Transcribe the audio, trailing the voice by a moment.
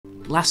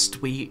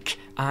last week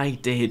I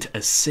did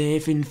a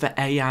Saving the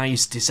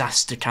AI's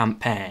Disaster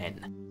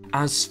campaign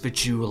as the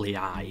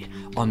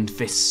Julii on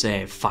this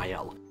save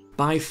file.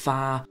 By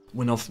far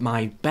one of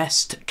my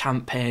best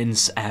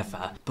campaigns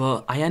ever,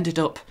 but I ended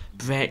up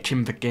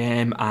breaking the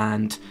game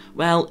and,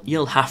 well,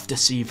 you'll have to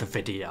see the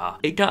video.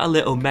 It got a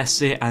little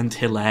messy and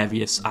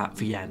hilarious at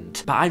the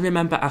end, but I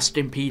remember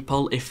asking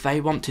people if they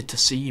wanted to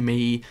see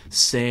me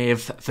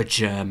save the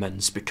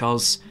Germans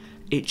because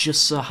it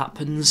just so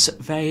happens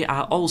they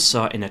are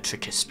also in a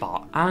tricky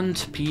spot,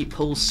 and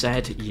people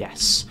said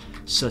yes.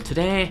 So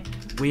today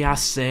we are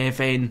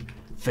saving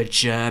the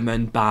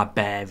German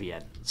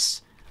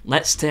Barbarians.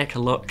 Let's take a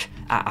look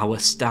at our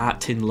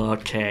starting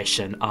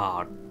location.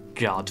 Oh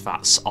god,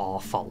 that's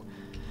awful.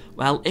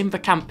 Well, in the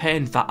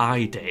campaign that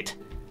I did,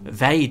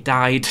 they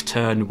died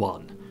turn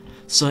 1.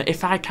 So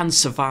if I can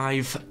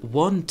survive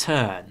one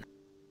turn,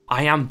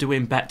 I am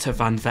doing better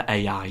than the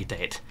AI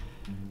did.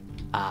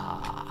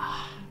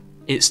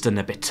 It's done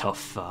a bit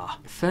tough though.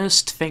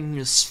 First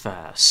things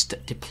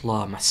first,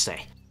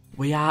 diplomacy.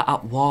 We are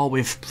at war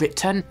with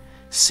Britain,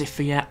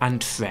 Scythia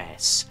and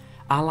Thrace.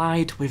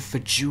 Allied with the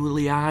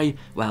Julii,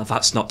 well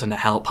that's not gonna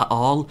help at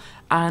all,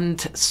 and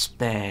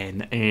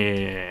Spain.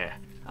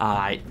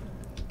 Alright,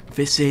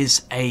 this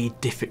is a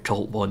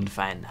difficult one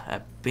then,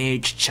 a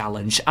big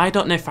challenge. I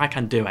don't know if I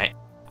can do it.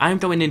 I'm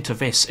going into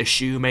this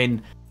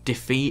assuming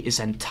defeat is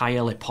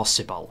entirely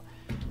possible.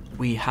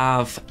 We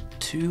have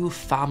 2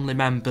 family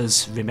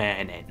members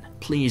remaining.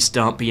 Please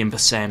don't be in the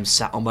same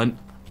settlement.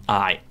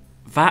 Alright,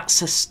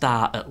 that's a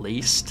start at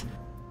least.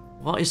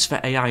 What is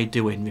the AI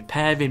doing?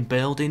 Repairing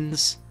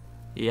buildings?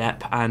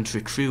 Yep, and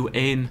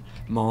recruiting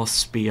more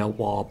spear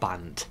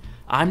warband.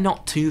 I'm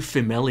not too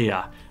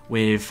familiar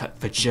with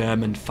the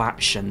German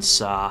faction,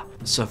 so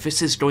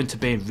this is going to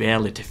be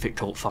really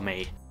difficult for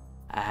me.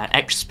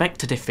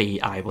 Expect a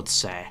defeat, I would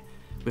say.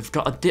 We've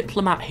got a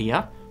diplomat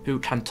here who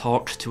can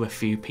talk to a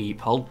few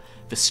people.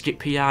 The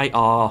Scipii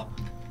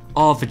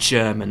or the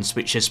Germans,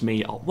 which is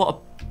me. Oh,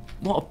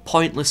 what a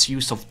pointless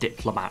use of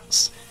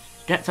diplomats.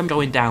 Get them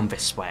going down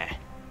this way.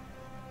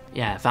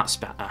 Yeah, that's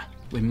better.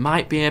 We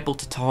might be able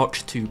to talk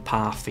to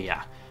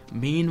Parthia.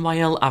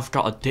 Meanwhile, I've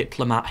got a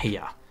diplomat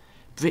here.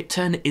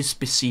 Britain is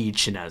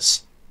besieging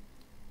us.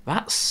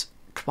 That's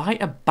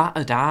quite a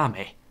battered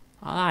army.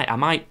 Alright, I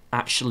might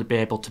actually be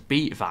able to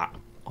beat that.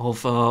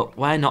 Although,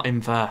 we're not in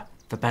the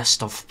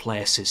best of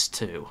places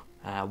too.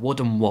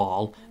 Wooden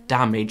wall,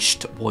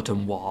 damaged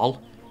wooden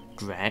wall.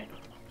 Great.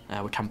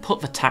 We can put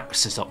the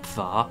taxes up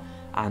there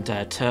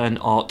and turn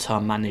auto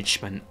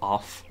management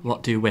off.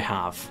 What do we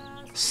have?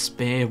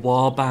 Spear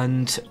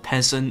warband,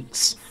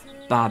 peasants,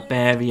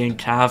 barbarian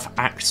cav,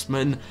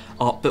 axemen.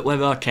 Oh, but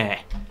we're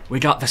okay. We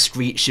got the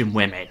screeching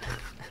women.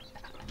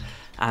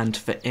 And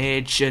the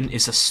agent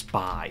is a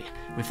spy.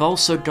 We've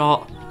also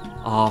got,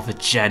 the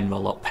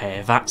general up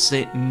here. That's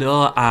it,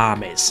 no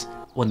armies.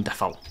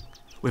 Wonderful.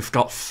 We've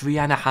got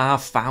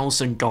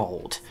 3,500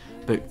 gold,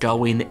 but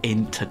going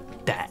into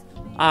debt.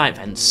 Alright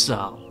then,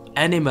 so,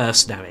 any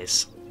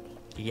mercenaries?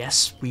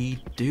 Yes,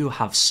 we do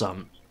have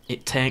some.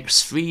 It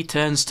takes 3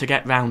 turns to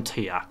get round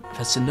here.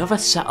 There's another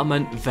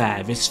settlement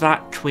there. Is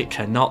that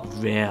quicker? Not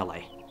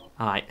really.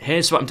 Alright,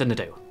 here's what I'm gonna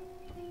do.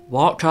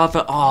 Walk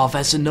over. Oh,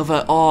 there's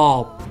another.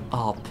 Oh,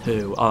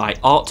 poo. Alright,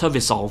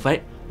 auto-resolve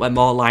it. We're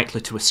more likely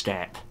to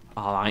escape.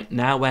 Alright,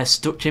 now we're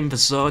stuck in the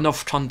zone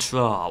of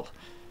control.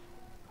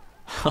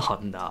 Oh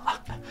no.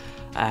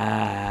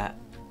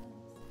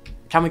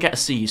 Can we get a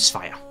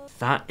ceasefire?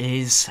 That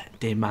is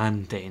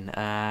demanding.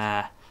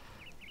 Nah,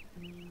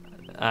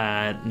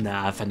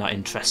 they're not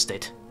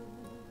interested.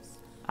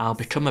 I'll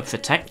become a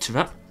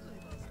protectorate.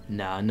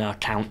 No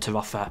counter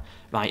offer.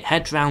 Right,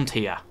 head round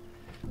here.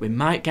 We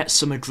might get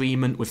some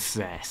agreement with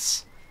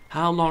Thrace.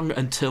 How long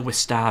until we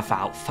starve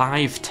out?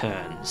 5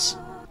 turns.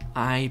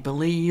 I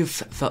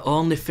believe the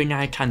only thing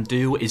I can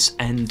do is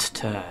end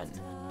turn.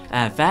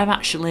 They're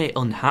actually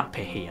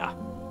unhappy here.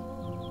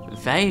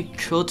 They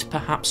could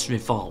perhaps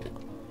revolt.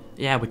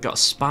 Yeah, we've got a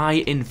spy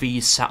in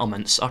these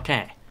settlements.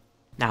 Okay.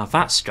 Now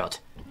that's good.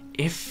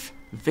 If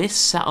this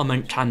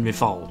settlement can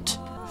revolt,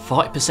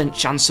 40%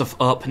 chance of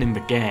opening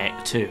the gate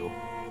too.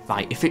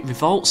 Right, if it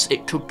revolts,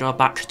 it could go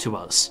back to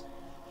us.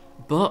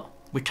 But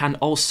we can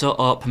also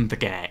open the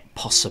gate,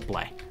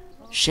 possibly.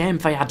 Shame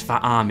they had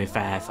that army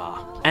there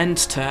though. End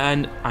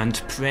turn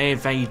and pray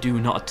they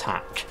do not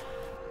attack.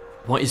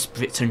 What is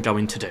Britain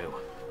going to do?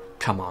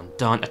 Come on,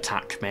 don't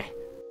attack me.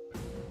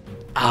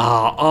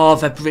 Oh,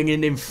 they're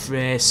bringing in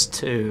Thrace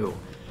too.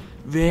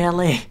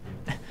 Really?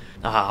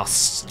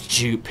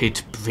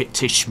 Stupid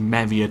British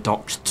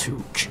Meriadoc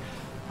Took.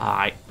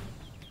 Alright.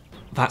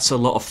 That's a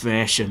lot of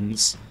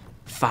Thracians.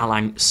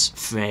 Phalanx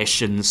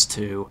Thracians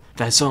too.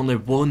 There's only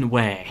one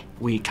way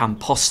we can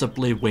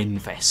possibly win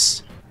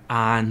this.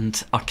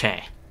 And,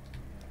 okay.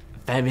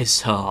 There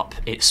is hope.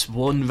 It's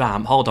 1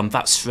 ram. Hold on,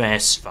 that's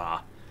Thrace though.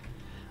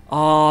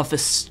 Oh, the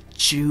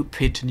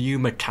stupid new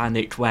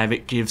mechanic where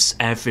it gives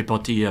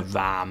everybody a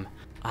ram.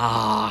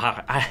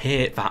 I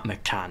hate that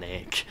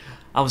mechanic.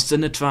 I was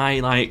gonna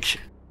try, like,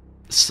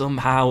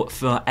 somehow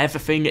throw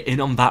everything in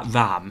on that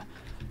ram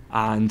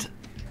And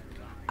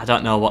I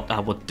don't know what I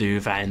would do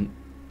then.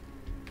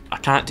 I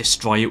can't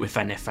destroy it with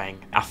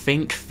anything. I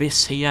think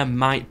this here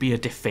might be a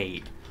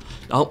defeat.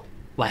 Oh,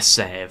 we're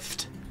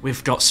saved.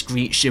 We've got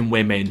screeching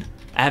women.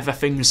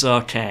 Everything's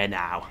okay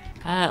now.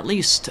 At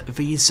least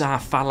these are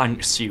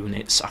phalanx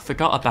units. I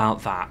forgot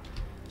about that.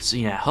 So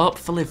yeah,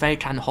 hopefully they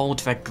can hold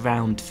their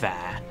ground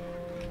there.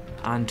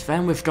 And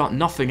then we've got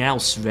nothing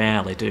else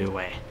really, do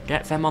we?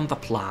 Get them on the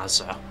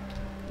plaza.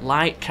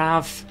 Light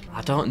cav,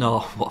 I don't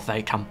know what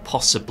they can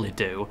possibly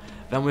do.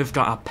 Then we've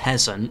got our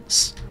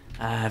peasants.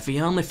 The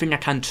only thing I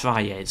can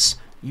try is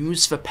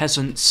use the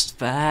peasants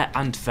there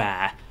and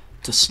there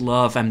to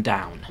slow them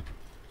down.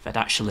 They'd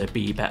actually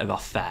be better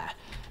off there.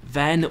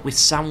 Then we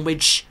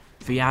sandwich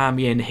the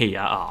army in here.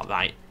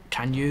 Alright,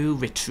 can you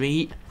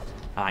retreat?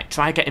 Alright,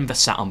 try getting the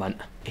settlement.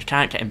 He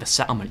can't get in the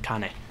settlement,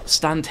 can he?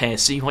 Stand here,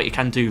 see what you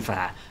can do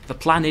there. The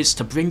plan is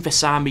to bring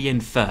this army in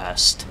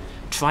first.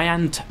 Try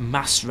and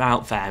mass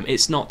rout them.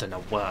 It's not gonna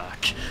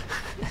work.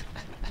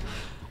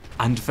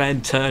 And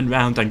then turn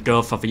round and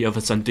go for the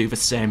others and do the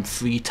same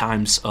 3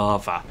 times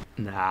over.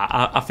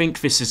 Nah, I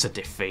think this is a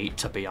defeat,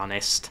 to be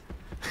honest.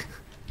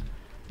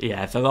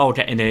 Yeah, they're all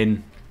getting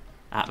in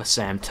at the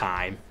same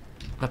time.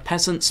 The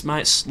peasants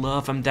might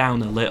slow them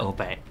down a little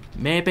bit.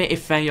 Maybe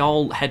if they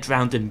all head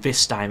round in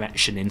this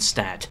direction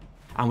instead.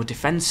 Our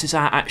defences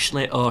are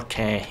actually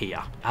okay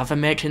here. Are they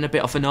making a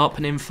bit of an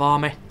opening for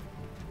me?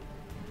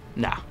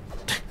 Nah.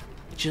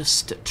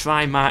 Just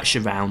try march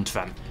around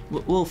them.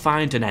 We'll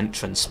find an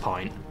entrance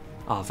point.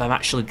 Oh, they're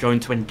actually going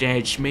to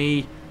engage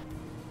me.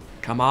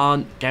 Come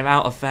on, get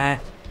out of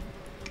there.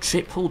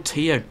 Triple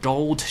tier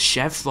gold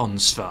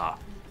chevrons though.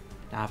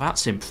 Now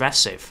that's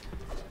impressive.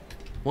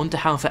 Wonder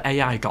how the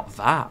AI got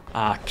that.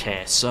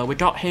 Okay, so we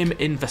got him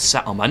in the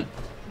settlement.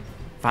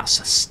 That's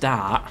a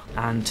start.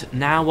 And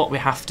now what we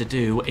have to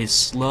do is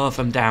slow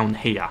them down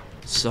here.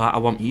 So I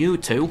want you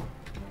two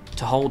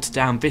to hold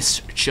down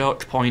this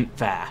choke point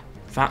there.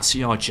 That's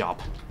your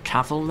job.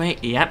 Cavalry,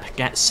 yep,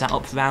 get set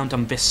up round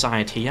on this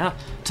side here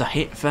to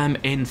hit them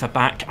in the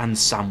back and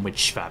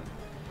sandwich them.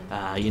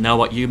 You know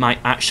what, you might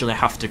actually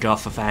have to go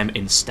for them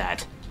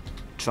instead.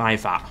 Try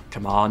that.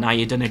 Come on, are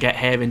you gonna get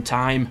here in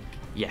time?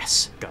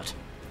 Yes, good.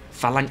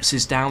 Phalanx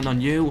is down on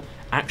you.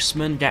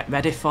 Axemen, get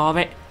ready for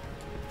it.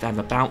 They're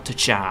about to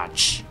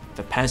charge.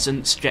 The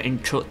peasants getting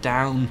cut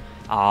down.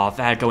 Oh,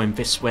 they're going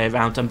this way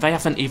round and they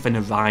haven't even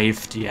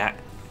arrived yet.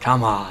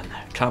 Come on,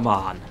 come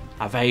on.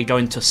 Are they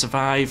going to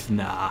survive?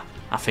 Nah,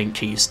 I think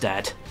he's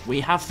dead.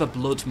 We have the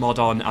blood mod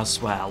on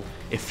as well,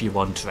 if you're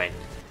wondering.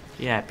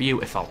 Yeah,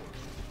 beautiful.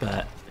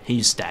 But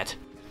he's dead.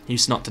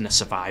 He's not gonna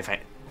survive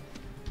it.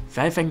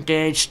 They've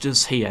engaged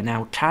us here.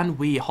 Now, can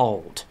we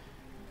hold?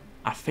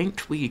 I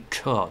think we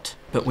could.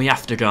 But we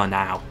have to go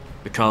now.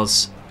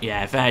 Because,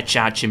 yeah, they're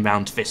charging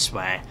round this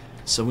way.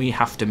 So we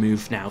have to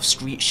move now.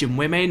 Screeching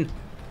women,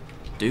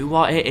 do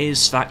what it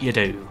is that you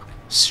do.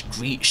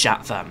 Screech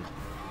at them.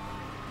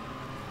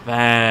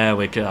 There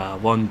we go.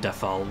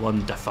 Wonderful,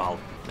 wonderful.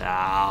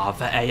 Ah,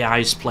 the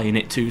AI's playing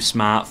it too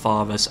smart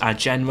for us. Our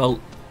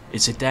general,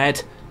 is he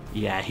dead?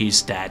 Yeah,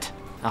 he's dead.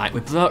 Alright, we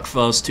broke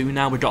those two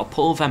now. We've got to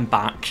pull them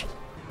back.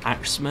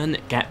 Axemen,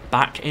 get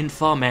back in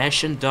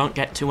formation. Don't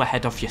get too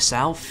ahead of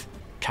yourself.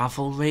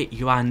 Cavalry,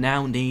 you are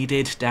now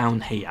needed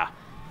down here.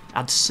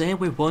 I'd say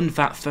we won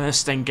that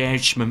first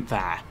engagement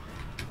there,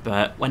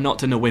 but we're not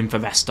going to win the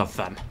rest of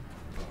them.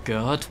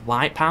 Good,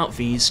 wipe out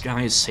these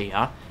guys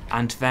here,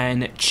 and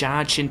then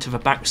charge into the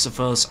backs of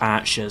those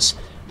archers.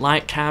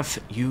 Light Cav,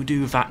 you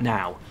do that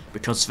now,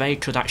 because they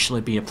could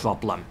actually be a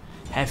problem.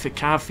 Heavy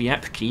Cav,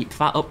 yep, keep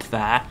that up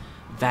there.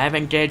 They're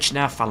engaged in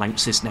our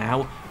phalanxes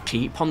now.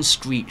 Keep on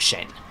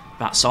screeching.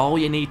 That's all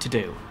you need to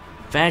do.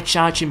 They're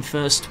charging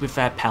first with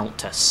their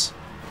pelters.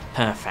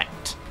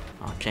 Perfect.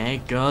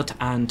 Okay, good.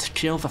 And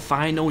kill the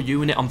final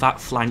unit on that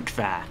flank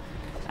there.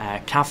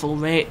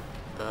 Cavalry.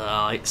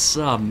 Oh, it's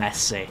so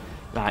messy.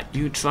 Right,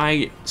 you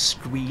try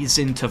squeeze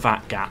into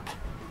that gap.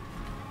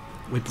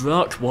 We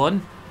broke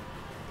one,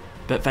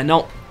 but they're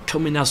not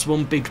coming as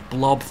one big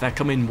blob. They're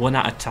coming one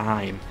at a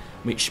time,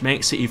 which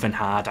makes it even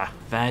harder.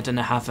 They're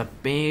gonna have a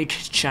big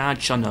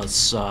charge on us,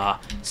 so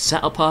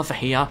set up over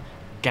here.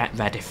 Get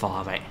ready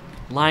for it.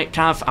 Light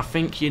Cav, I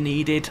think you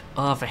needed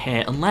over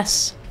here,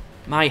 unless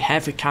my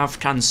heavy cav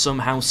can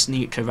somehow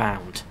sneak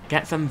around.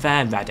 Get them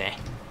there ready.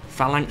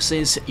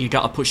 Phalanxes, you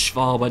gotta push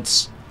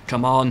forwards.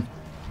 Come on.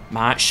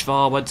 March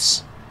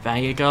forwards. There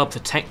you go,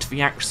 protect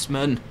the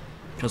axemen,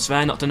 because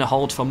they're not gonna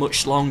hold for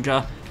much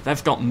longer.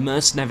 They've got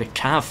mercenary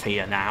cav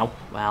here now.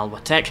 Well, we're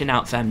taking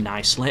out them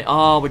nicely.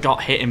 Oh, we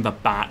got hit in the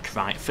back.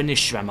 Right,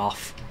 finish them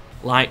off.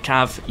 Light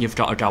cav, you've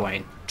got to go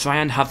in. Try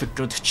and have a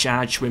good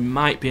charge. We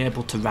might be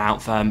able to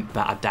rout them,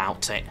 but I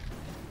doubt it.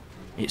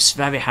 It's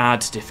very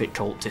hard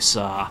difficulty,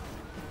 so...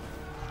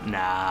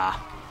 Nah.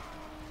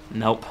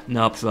 Nope,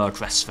 no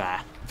progress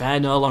there. They're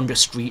no longer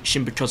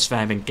screeching because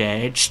they're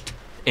engaged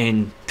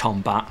in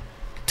combat.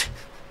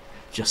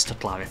 Just to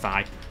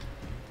clarify.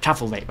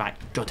 Cavalry, right,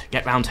 good,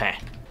 get round here.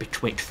 Be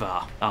quick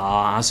though.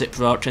 Oh, has it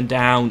broken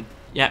down?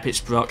 Yep, it's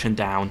broken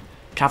down.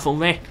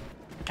 Cavalry,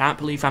 can't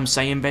believe I'm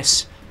saying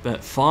this,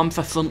 But form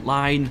the front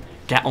line,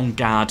 get on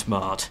guard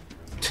mode.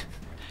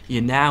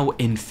 You're now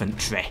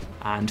infantry,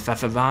 and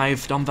they've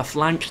arrived on the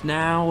flank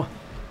now.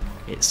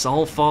 It's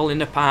all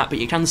falling apart, but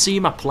you can see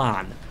my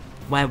plan.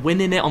 We're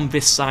winning it on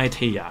this side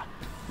here.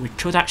 We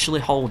could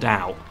actually hold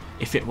out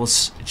if it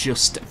was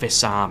just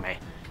this army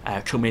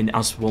coming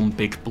as one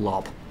big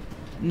blob.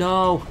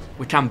 No,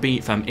 we can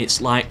beat them, it's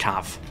like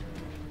cav.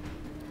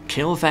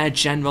 Kill their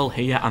general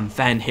here and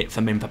then hit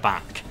them in the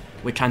back.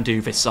 We can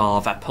do this or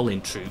they're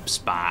pulling troops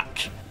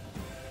back.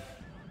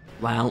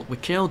 Well, we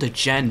killed a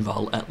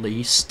general at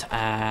least.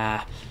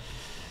 Come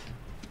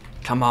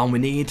on, we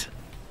need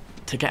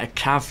to get a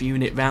cav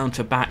unit round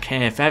the back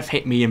here. They've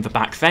hit me in the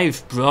back.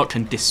 They've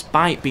broken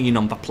despite being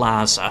on the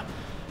plaza.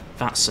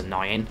 That's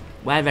annoying.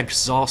 We're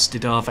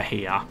exhausted over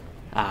here.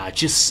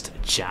 Just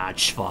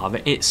charge for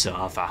it. It's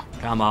over.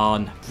 Come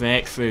on,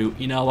 break through.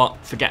 You know what?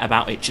 Forget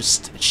about it.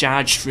 Just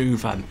charge through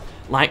them.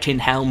 Like in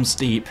Helm's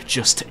Deep,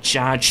 just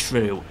charge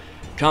through.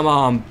 Come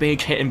on,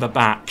 big hit in the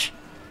back.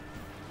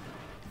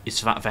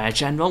 Is that their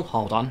general?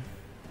 Hold on.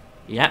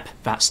 Yep,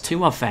 that's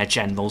 2 of their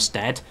generals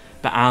dead,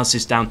 but ours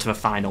is down to the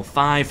final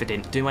 5. It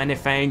didn't do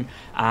anything,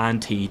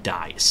 and he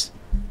dies.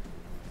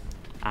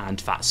 And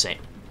that's it.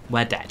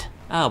 We're dead.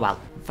 Oh well,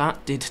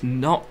 that did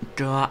not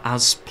go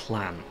as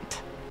planned.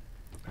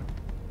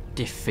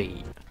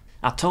 Defeat.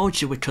 I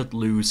told you we could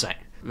lose it.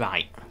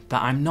 Right,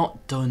 but I'm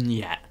not done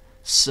yet.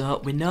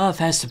 So we know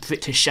there's the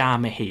British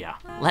army here.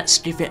 Let's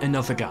give it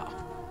another go.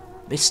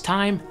 This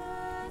time,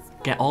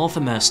 get all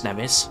the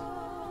mercenaries,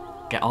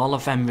 get all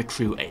of them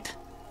recruited.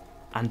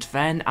 And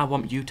then I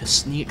want you to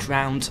sneak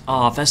round.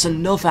 Oh, there's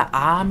another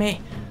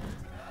army?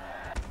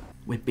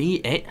 We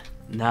beat it?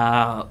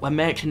 No, we're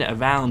making it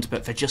around,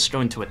 but they're just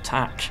going to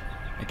attack.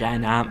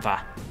 Again, aren't they?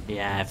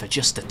 Yeah, they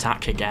just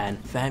attack again.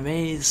 There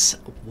is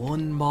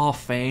one more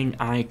thing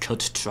I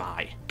could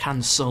try.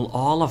 Cancel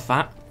all of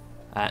that.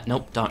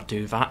 Nope, don't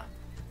do that.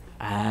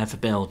 The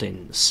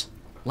buildings.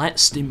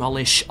 Let's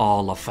demolish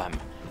all of them,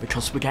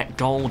 because we get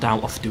gold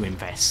out of doing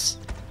this.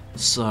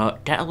 So,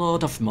 get a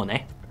load of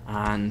money,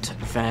 and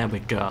there we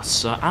go.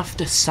 So,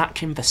 after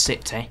sacking the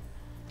city,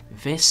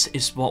 this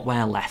is what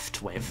we're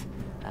left with.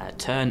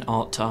 Turn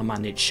auto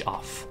manage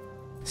off.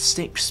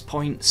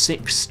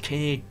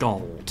 6.6k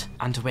gold,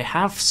 and we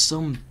have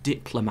some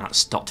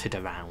diplomats dotted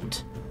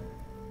around.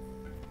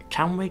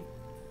 Can we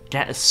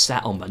get a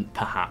settlement,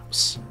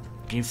 perhaps?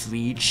 Give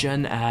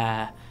region,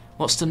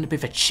 what's going to be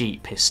the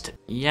cheapest?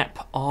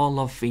 Yep, all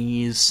of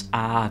these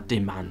are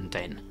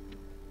demanding.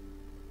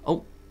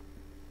 Oh,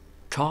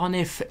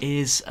 Cornif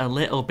is a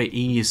little bit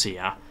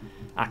easier.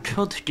 I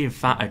could give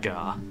that a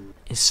go.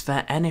 Is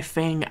there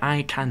anything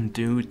I can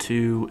do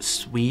to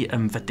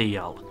sweeten the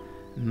deal?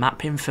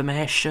 Map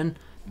information?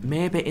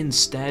 Maybe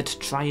instead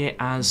try it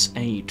as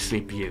a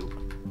tribute.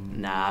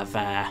 Nah,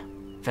 they're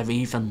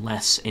even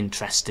less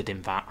interested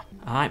in that.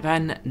 Alright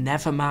then,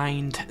 never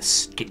mind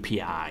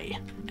Scipii.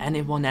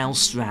 Anyone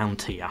else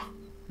round here?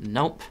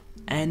 Nope.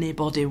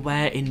 Anybody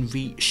we're in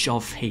reach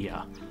of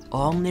here?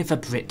 Only the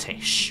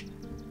British.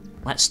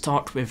 Let's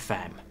talk with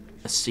them.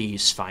 A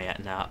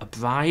ceasefire now. A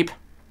bribe?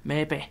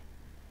 Maybe?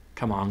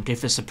 Come on,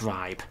 give us a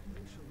bribe.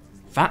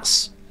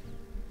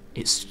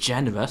 It's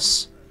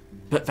generous,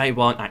 but they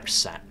won't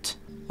accept.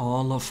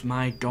 All of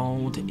my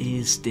gold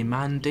is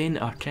demanding,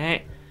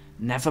 okay.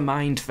 Never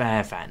mind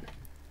there then.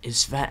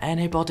 Is there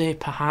anybody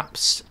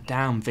perhaps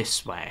down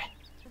this way?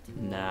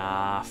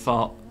 Nah, I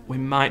thought we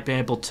might be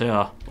able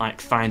to,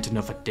 like, find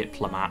another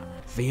diplomat.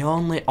 The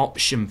only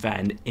option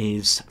then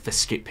is the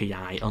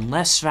Scipii,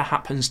 unless there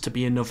happens to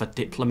be another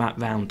diplomat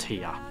round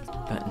here.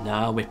 But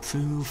no, we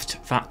proved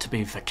that to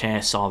be the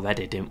case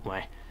already, didn't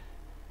we?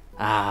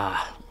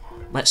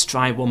 Let's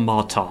try one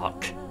more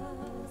talk.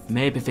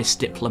 Maybe this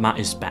diplomat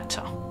is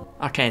better.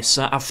 Okay,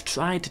 so I've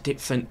tried a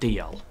different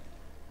deal.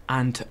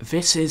 And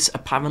this is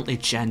apparently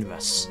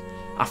generous.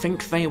 I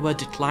think they were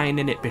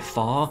declining it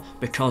before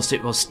because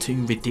it was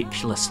too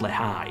ridiculously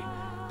high.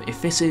 But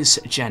if this is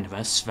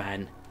generous,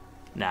 then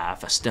nah,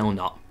 they're still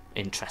not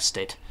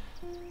interested.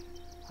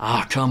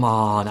 Ah, come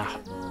on.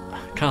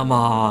 Come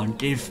on,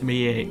 give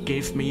me it.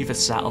 Give me the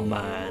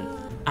settlement.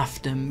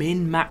 After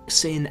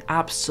min-maxing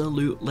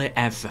absolutely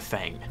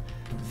everything,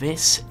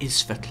 this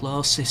is the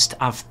closest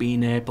I've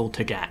been able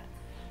to get.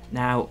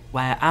 Now,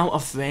 we're out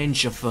of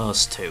range of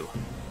those two.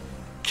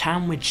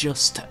 Can we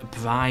just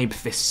bribe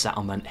this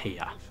settlement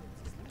here?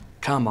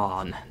 Come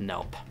on,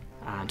 nope.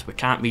 And we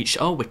can't reach,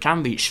 oh, we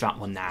can reach that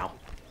one now.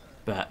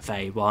 But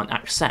they won't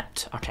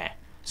accept. Okay,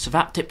 so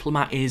that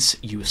diplomat is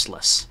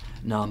useless,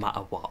 no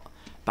matter what.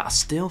 But I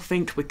still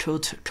think we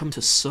could come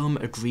to some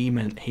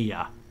agreement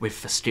here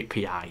with the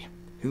Scipii.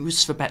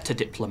 Who's the better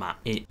diplomat?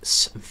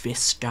 It's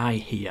this guy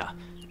here.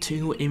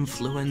 2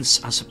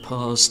 influence as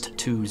opposed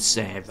to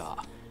 0.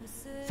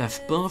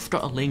 They've both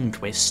got a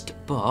linguist,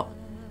 but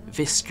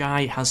this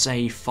guy has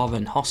a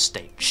foreign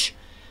hostage.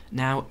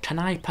 Now, can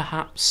I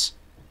perhaps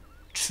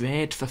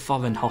trade the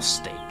foreign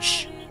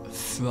hostage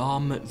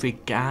from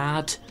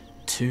regard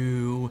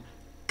to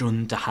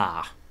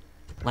Gundahar?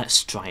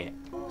 Let's try it.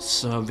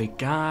 So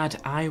regard,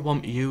 I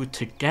want you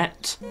to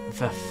get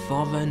the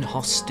foreign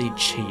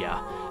hostage here.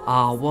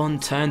 Ah, one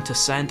turn to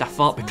send. I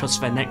thought because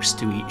they're next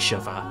to each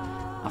other,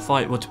 I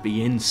thought it would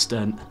be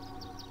instant.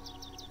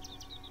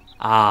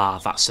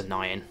 Ah, that's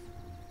annoying.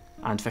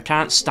 And they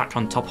can't stack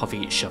on top of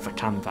each other,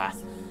 can they?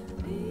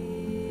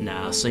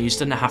 No, so he's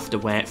gonna have to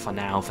wait for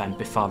now then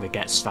before he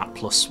gets that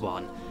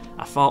 +1.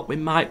 I thought we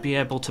might be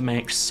able to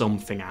make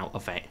something out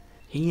of it.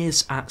 He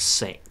is at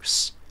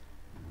 6.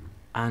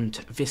 And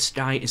this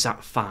guy is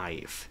at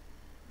 5.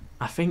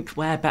 I think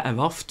we're better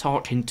off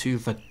talking to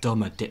the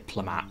dumber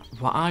diplomat.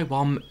 What I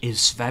want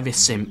is very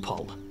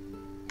simple.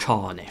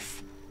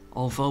 Cornif.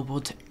 Although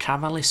would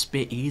Caralis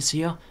be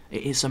easier?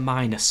 It is a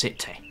minor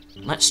city.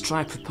 Let's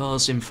try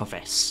proposing for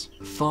this.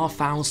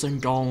 4,000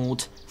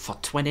 gold for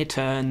 20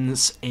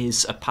 turns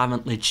is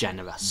apparently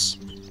generous.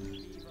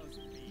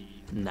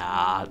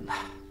 Nah.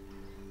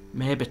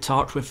 Maybe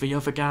talk with the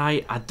other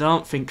guy. I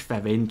don't think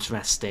they're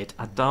interested.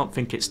 I don't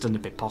think it's going to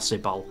be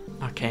possible.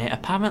 Okay,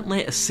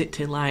 apparently a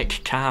city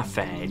like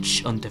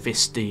Carthage under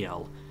this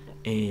deal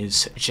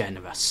is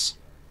generous.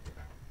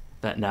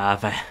 But nah,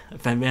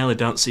 they really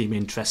don't seem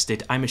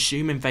interested. I'm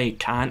assuming they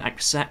can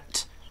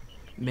accept,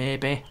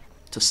 maybe,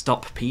 to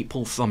stop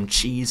people from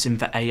cheesing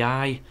the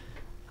AI.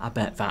 I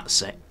bet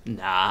that's it.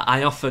 Nah,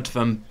 I offered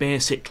them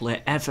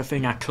basically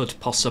everything I could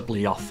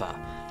possibly offer.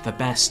 The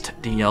best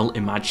deal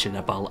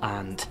imaginable,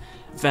 and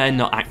they're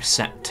not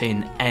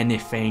accepting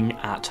anything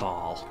at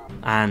all.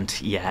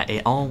 And yeah,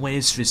 it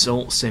always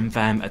results in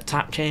them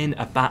attacking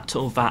a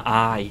battle that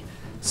I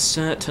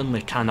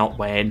certainly cannot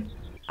win,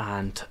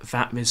 and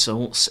that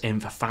results in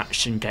the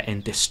faction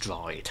getting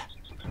destroyed.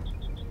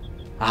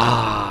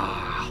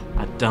 Ah,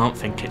 I don't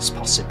think it's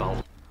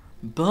possible.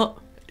 But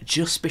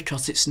just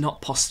because it's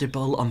not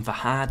possible on the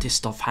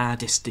hardest of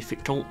hardest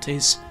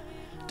difficulties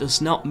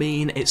does not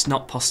mean it's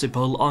not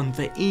possible on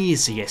the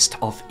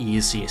easiest of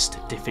easiest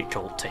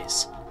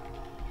difficulties.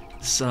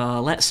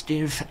 So let's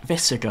give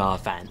this a go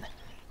then.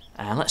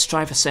 Let's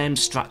try the same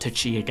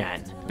strategy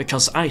again,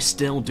 because I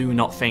still do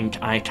not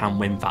think I can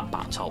win that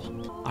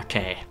battle.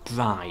 Okay,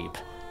 bribe.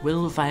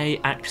 Will they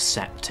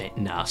accept it?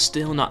 No,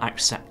 still not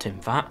accepting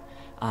that,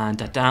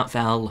 and I doubt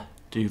they'll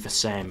do the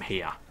same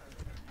here.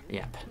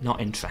 Yep, not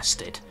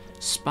interested.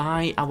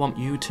 Spy, I want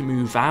you to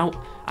move out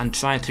and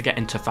try to get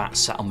into that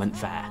settlement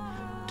there.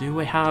 Do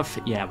we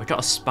have... yeah, we got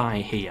a spy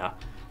here.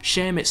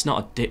 Shame it's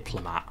not a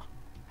diplomat.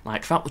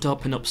 Like, that would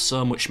open up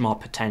so much more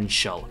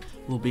potential.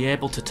 We'll be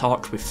able to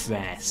talk with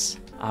Thrace.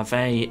 Are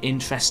they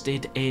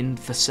interested in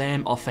the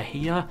same offer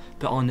here,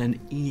 but on an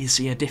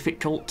easier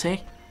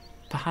difficulty?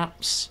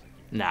 Perhaps?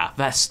 Nah,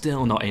 they're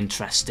still not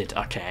interested.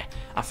 Okay,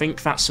 I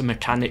think that's a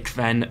mechanic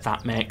then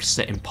that makes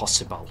it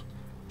impossible.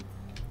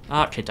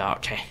 Okie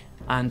dokie.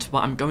 And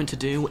what I'm going to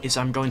do is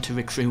I'm going to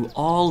recruit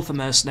all the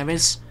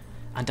mercenaries,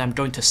 and I'm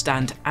going to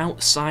stand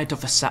outside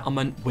of the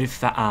settlement with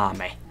the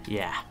army.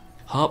 Yeah,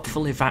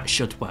 hopefully that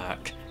should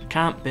work.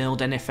 Can't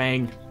build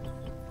anything,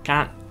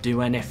 can't do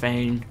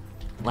anything.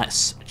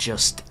 Let's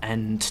just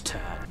end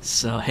turn.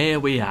 So here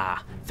we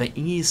are, the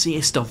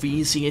easiest of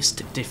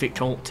easiest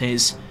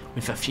difficulties,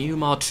 with a few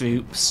more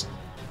troops.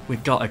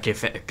 We've got to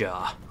give it a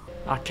go.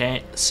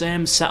 Okay,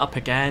 same setup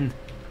again.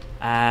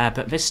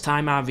 But this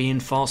time our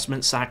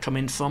reinforcements are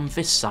coming from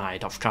this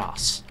side, of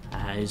course.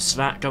 Is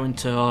that going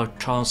to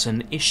cause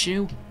an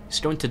issue?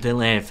 It's going to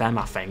delay them,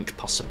 I think,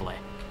 possibly.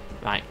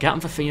 Right, get on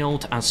the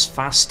field as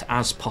fast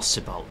as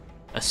possible,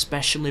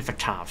 especially the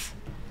cav.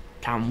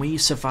 Can we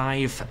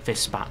survive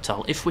this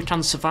battle? If we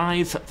can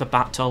survive the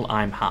battle,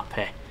 I'm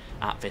happy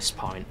at this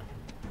point.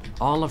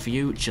 All of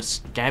you,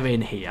 just get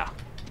in here.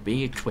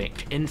 Be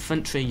quick.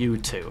 Infantry, you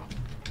two.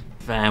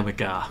 There we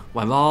go.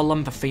 We're all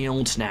on the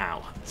field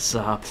now.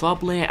 So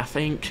probably, I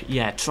think,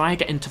 yeah, try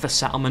get into the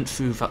settlement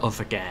through the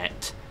other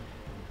gate.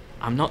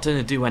 I'm not going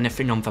to do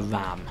anything on the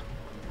ram.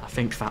 I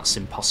think that's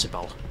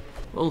impossible.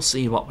 We'll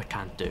see what we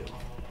can do.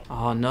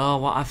 Oh no,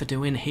 what are they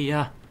doing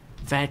here?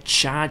 They're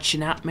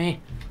charging at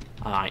me?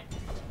 Alright.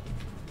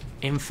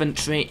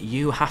 Infantry,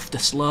 you have to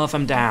slow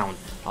them down.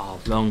 Oh,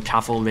 run,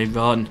 cavalry,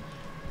 run.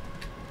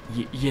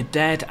 You're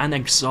dead and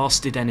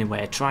exhausted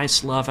anyway. Try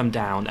slow them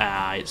down.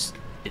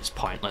 It's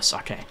pointless,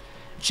 okay.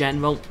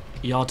 General,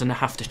 you're gonna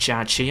have to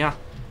charge here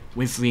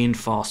with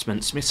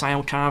reinforcements.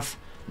 Missile cav,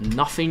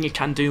 nothing you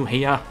can do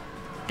here.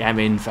 Get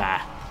in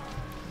there.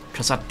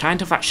 Because I'd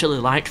kind of actually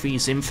like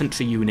these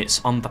infantry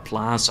units on the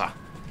plaza.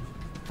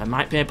 They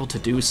might be able to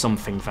do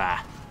something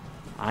there.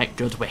 Alright,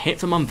 good. We hit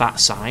them on that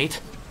side.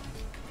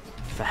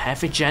 The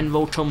heavy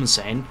general comes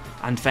in,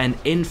 and then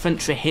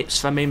infantry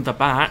hits them in the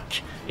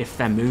back, if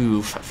they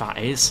move, that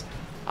is.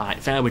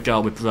 Alright, there we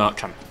go, we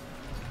broke them.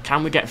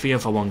 Can we get the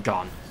other one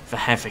gone? The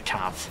heavy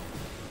cav.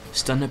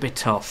 It's gonna be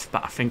tough,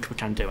 but I think we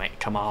can do it.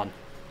 Come on.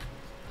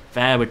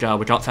 There we go,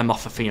 we got them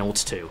off the field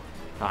too.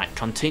 Right,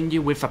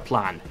 continue with the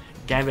plan.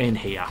 Get in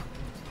here.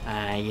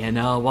 You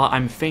know what,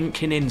 I'm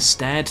thinking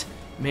instead,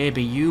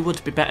 maybe you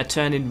would be better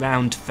turning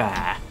round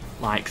there,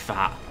 like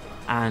that.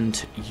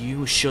 And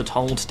you should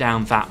hold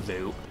down that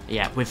route.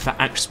 Yeah, with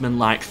the axemen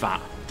like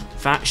that.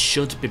 That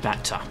should be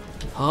better.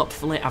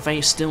 Hopefully, are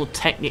they still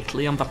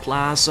technically on the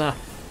plaza?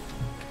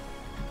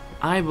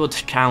 I would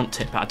count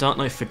it, but I don't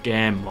know if the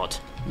game would.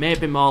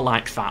 Maybe more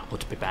like that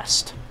would be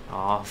best.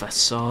 Oh, they're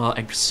so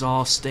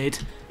exhausted.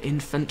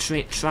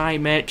 Infantry, try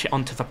make it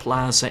onto the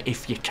plaza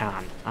if you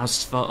can.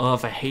 As for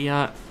over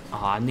here,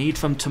 oh, I need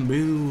them to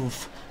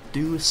move.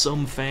 Do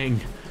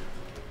something.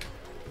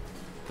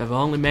 They're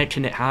only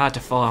making it harder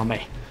for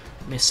me.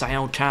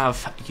 Missile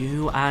Cav,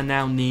 you are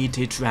now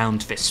needed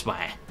round this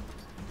way.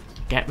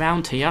 Get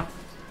round here.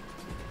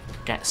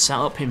 Get set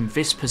up in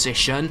this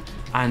position,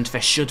 and they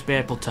should be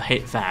able to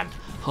hit them.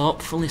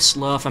 Hopefully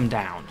slow them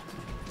down.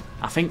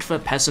 I think the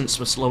peasants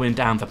were slowing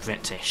down the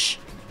British.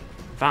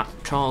 That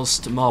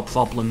caused more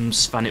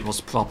problems than it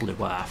was probably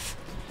worth.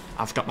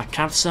 I've got my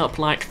cav set up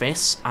like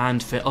this,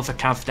 and the other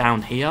cav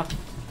down here.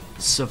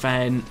 So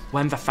then,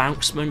 when the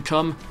Falksmen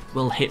come,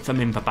 we'll hit them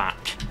in the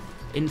back.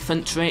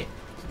 Infantry,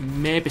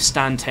 maybe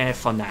stand here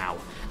for now.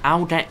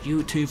 I'll get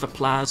you to the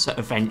plaza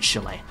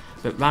eventually,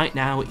 but right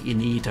now you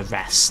need a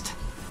rest.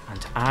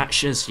 And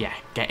archers, yeah,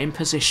 get in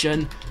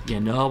position, you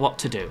know what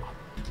to do.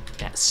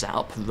 Get set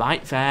up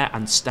right there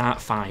and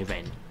start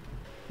firing.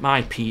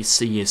 My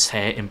PC is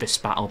here in this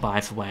battle, by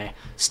the way.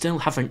 Still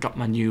haven't got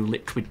my new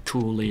liquid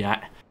cooler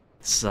yet.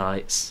 So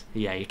it's,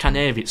 yeah, you can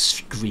hear it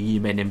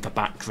screaming in the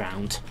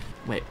background.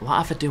 Wait, what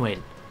are they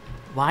doing?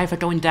 Why are they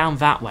going down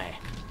that way?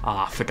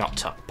 Oh, I forgot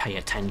to pay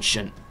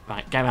attention.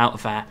 Right, get out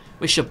of there.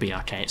 We should be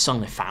okay, it's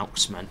only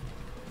Falksmen.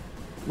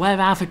 Where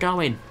are they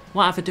going?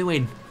 What are they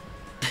doing?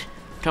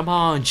 Come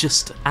on,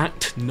 just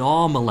act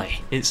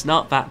normally. It's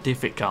not that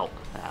difficult.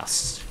 Ah,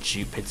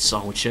 stupid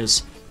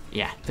soldiers.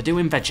 Yeah, they're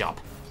doing their job.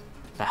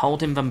 They're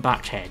holding them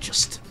back here,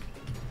 just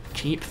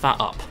keep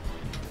that up.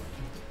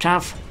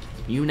 Cav,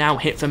 you now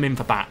hit them in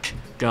the back.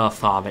 Go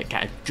for it,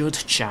 get a good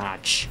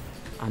charge.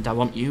 And I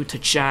want you to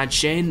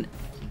charge in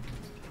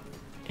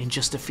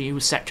just a few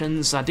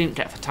seconds. I didn't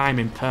get the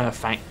timing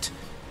perfect,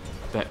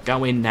 but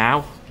go in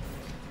now.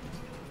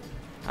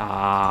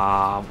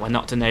 We're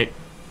not gonna...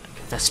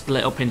 They're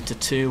split up into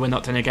two, we're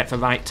not gonna get the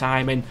right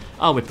timing.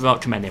 Oh, we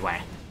broke them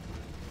anyway.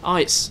 Oh,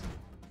 it's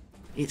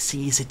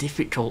easy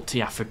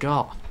difficulty, I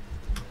forgot.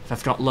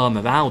 They've got low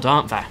morale,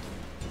 don't they?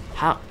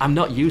 I'm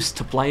not used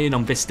to playing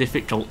on this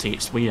difficulty,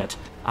 it's weird.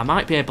 I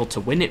might be able to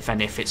win it then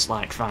if it's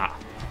like that.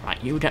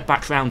 Right, you get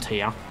back round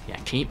here. Yeah,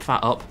 keep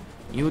that up.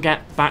 You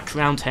get back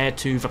round here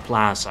to the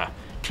plaza.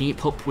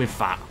 Keep up with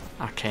that.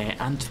 Okay,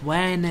 and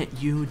when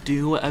you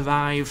do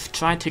arrive,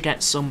 try to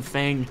get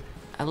something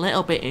a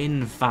little bit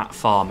in that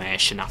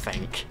formation, I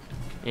think.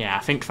 Yeah, I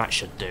think that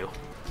should do.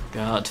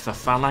 Good, the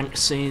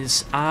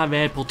phalanxes are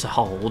able to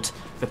hold.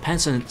 The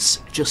peasants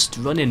just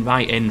running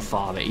right in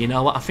for it. You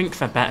know what, I think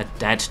they're better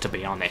dead, to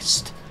be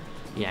honest.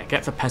 Yeah,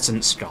 get the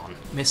peasants gone.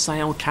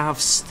 Missile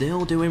Cavs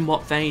still doing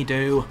what they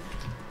do.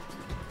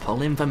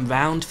 Pulling them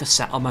round the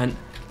settlement.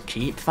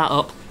 Keep that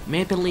up.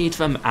 Maybe lead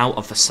them out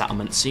of the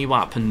settlement, see what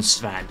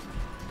happens then.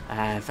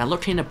 They're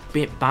looking a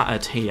bit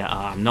battered here.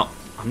 I'm not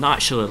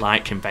actually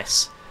liking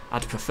this.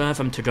 I'd prefer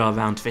them to go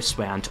around this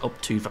way and up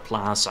to the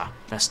plaza.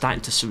 They're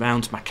starting to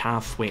surround my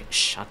cav,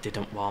 which I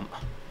didn't want.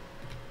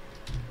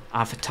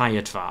 I've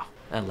tired though,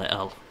 a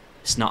little.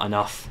 It's not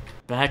enough.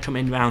 They're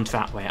coming round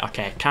that way.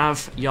 Okay,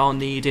 cav, you're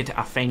needed,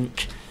 I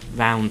think,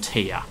 round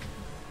here.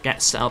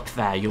 Get set up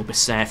there, you'll be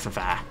safer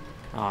there.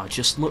 Oh,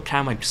 just look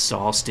how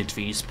exhausted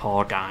these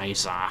poor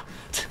guys are.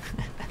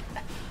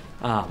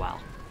 Oh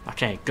well.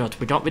 Okay, good,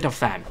 we got rid of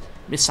them.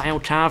 Missile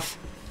cav,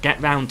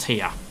 get round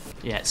here.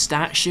 Yeah,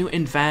 start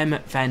shooting them,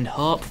 then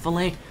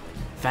hopefully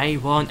they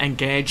won't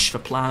engage the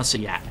plaza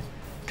yet.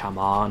 Come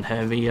on,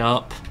 hurry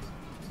up.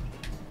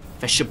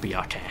 They should be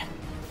okay.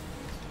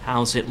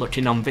 How's it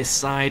looking on this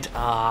side?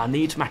 I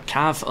need my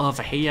cav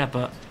over here,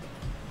 but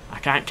I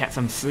can't get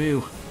them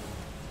through.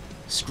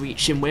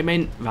 Screeching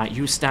women? Right,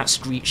 you start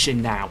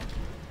screeching now.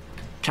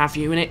 Cav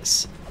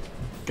units,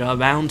 go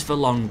round the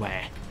long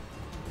way.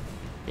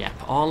 Yep,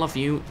 all of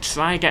you,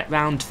 try get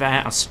round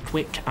there as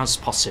quick as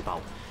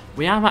possible.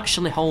 We are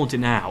actually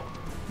holding out.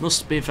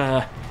 Must be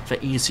the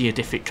easier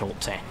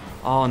difficulty.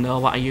 Oh no,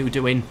 what are you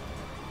doing?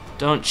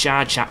 Don't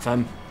charge at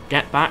them.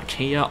 Get back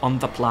here on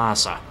the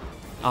plaza.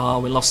 Oh,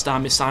 we lost our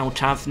missile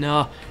cav.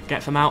 No,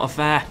 get them out of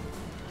there.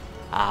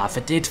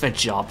 They did their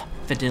job.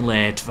 They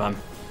delayed them.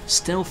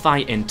 Still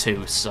fighting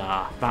too,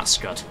 so that's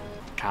good.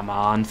 Come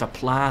on, the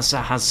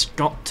plaza has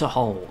got to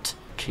hold.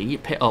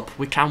 Keep it up.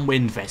 We can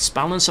win this.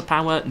 Balance of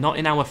power not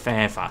in our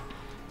favour,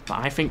 but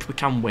I think we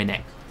can win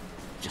it.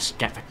 Just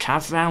get the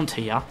cav round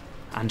here,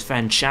 and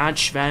then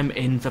charge them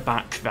in the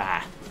back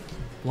there.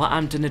 What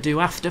I'm gonna do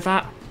after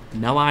that?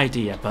 No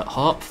idea, but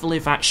hopefully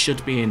that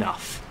should be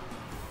enough.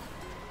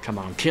 Come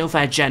on, kill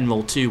their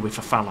general too with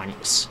a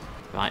phalanx.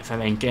 Right,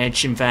 they're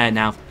engaging there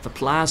now. The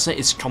plaza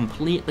is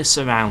completely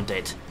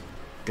surrounded.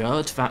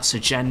 Good, that's a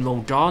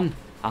general gone.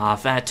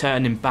 They're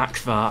turning back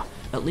there.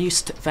 At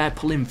least they're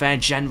pulling their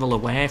general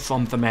away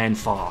from the main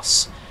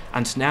force.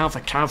 And now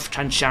the cav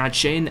can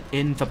charge in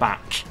the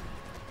back.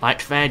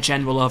 Like their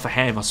general over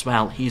here as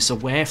well, he's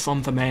away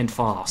from the main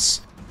force.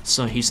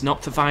 So he's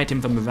not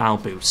providing the morale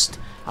boost.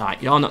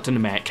 Alright, you're not going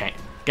to make it.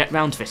 get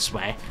round this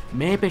way.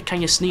 Maybe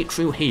can you sneak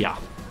through here?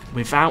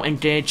 Without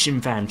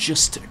engaging them,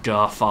 just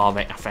go for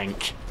it, I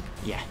think.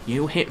 Yeah,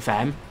 you hit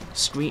them.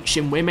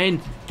 Screeching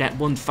women, get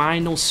one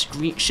final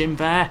screeching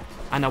there.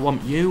 And I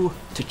want you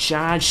to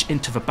charge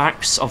into the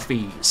backs of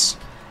these.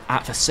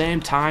 At the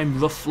same time,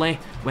 roughly,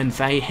 when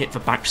they hit the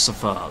backs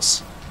of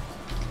those.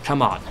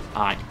 Come on,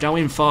 alright, go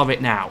in for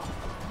it now.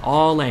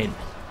 All in.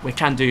 We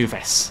can do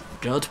this.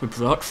 Good, we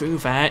broke through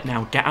there,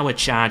 now get our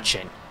charge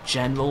in.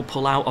 General,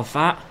 pull out of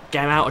that,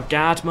 get out of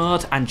guard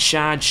mode, and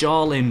charge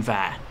all in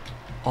there.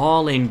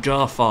 All in,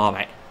 go for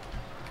it.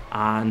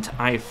 And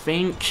I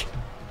think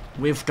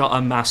we've got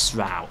a mass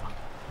rout.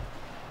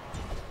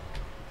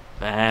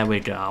 There we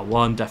go,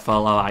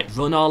 wonderful. Alright,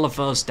 run all of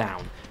those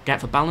down.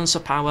 Get the balance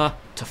of power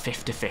to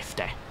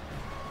 50-50.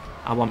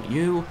 I want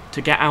you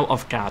to get out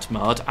of guard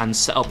mode and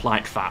set up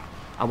like that.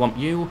 I want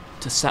you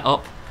to set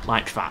up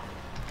like that.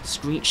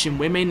 Screeching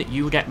women,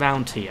 you get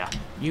round here.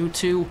 You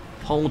two,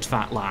 hold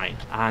that line.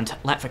 And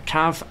let the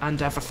cav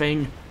and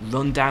everything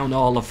run down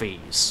all of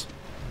these.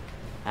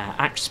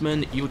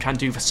 Axemen, you can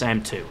do the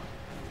same too.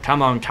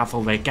 Come on,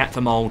 cavalry, get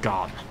them all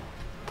gone.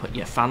 Put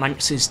your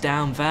phalanxes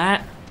down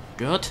there.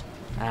 Good.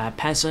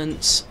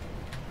 Peasants,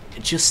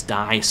 just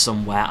die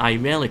somewhere. I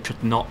really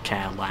could not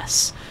care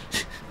less.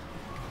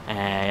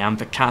 And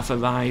the cav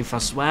arrive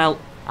as well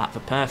at the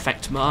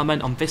perfect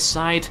moment on this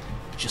side,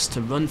 just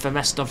to run the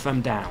rest of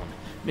them down.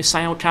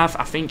 Missile cav,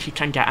 I think you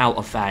can get out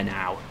of there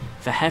now.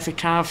 The heavy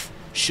cav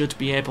should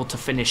be able to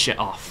finish it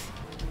off.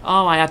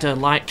 Oh, I had a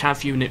light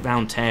cav unit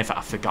round here that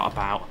I forgot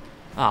about.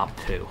 Oh,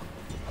 poo.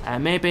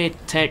 Maybe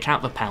take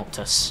out the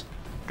pelters.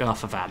 Go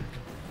for them.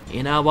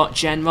 You know what,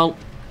 General?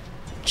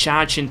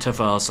 Charge into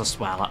those as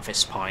well at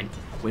this point.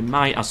 We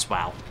might as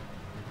well.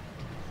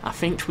 I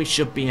think we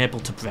should be able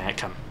to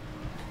break them.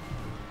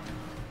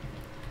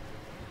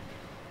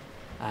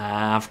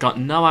 I've got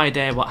no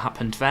idea what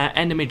happened there.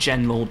 Enemy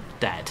general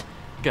dead.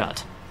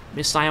 Good.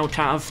 Missile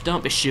cav,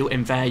 don't be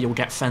shooting there, you'll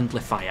get friendly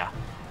fire.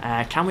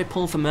 Can we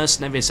pull the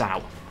mercenaries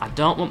out? I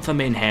don't want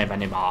them in here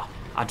anymore.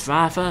 I'd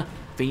rather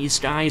these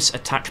guys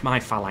attack my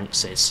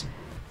phalanxes.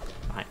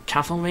 Right,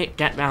 cavalry,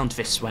 get round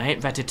this way,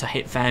 ready to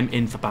hit them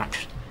in the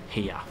back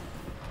here.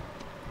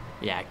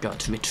 Yeah,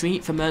 good.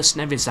 Retreat the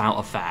mercenaries out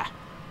of there.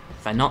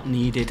 They're not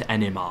needed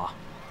anymore.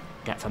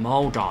 Get them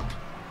all gone.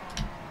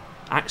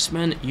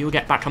 Axeman, you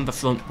get back on the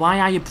front. Why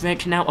are you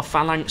breaking out of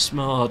phalanx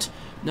mode?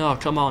 No,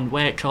 come on,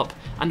 wake up.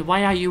 And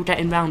why are you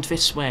getting round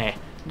this way?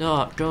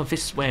 No, go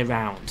this way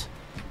round.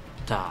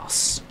 Ah,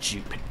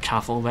 stupid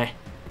cavalry.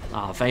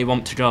 Oh, they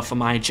want to go for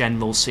my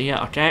generals here,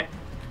 okay?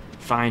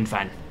 Fine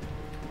then.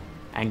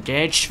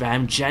 Engage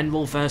them,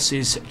 general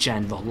versus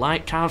general.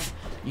 Light cav,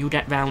 you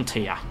get round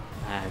here.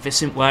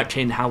 This isn't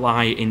working how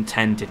I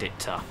intended it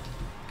to.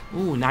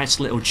 Ooh,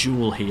 nice little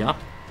duel here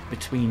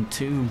between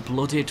two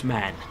blooded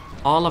men.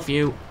 All of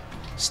you,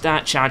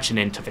 start charging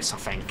into this, I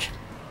think.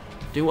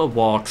 Do a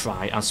war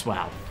cry as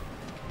well.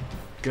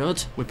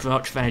 Good, we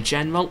broke their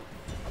general.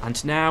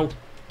 And now,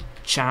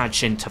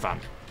 charge into them.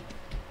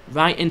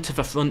 Right into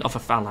the front of a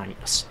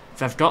phalanx.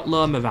 They've got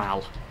low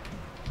morale.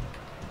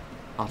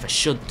 Oh, they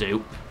should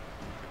do.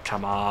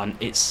 Come on,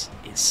 it's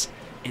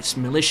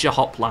militia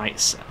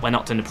hoplites. We're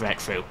not doing a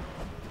breakthrough.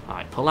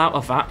 Alright, pull out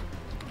of that.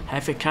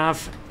 Heavy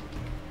cav,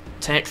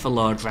 take the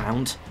low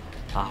ground.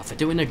 Ah, they're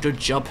doing a good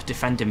job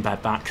defending their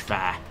back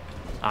there.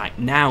 Alright,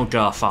 now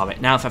go for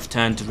it. Now they've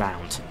turned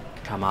around.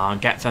 Come on,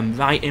 get them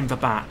right in the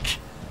back.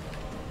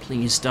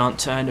 Please don't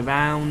turn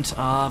around.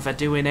 Oh, they're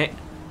doing it.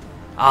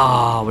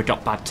 Oh, we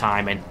got bad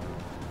timing.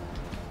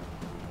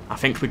 I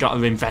think we got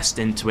to invest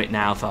into it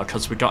now though,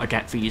 because we got to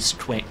get these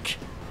quick.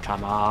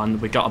 Come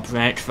on, we got to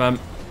break them.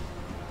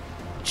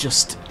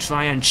 Just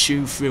try and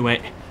chew through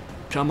it.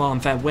 Come on,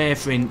 they're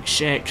wavering,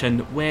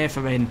 shaking,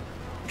 wavering.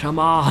 Come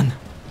on.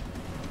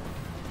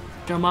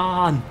 Come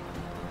on.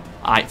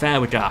 Alright,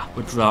 there we go.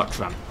 We broke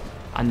them.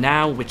 And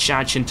now we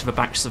charge into the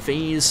backs of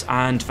these,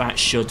 and that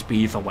should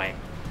be the win.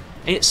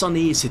 It's on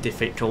easy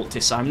difficulty,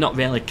 so I'm not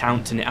really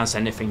counting it as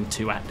anything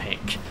too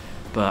epic.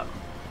 But,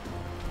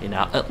 you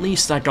know, at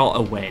least I got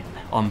a win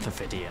on the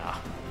video.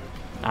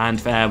 And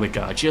there we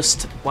go.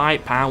 Just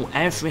wipe out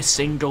every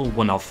single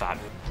one of them.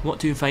 What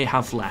do they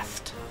have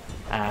left?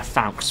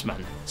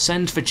 Falksman.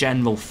 Send the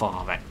general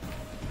for it.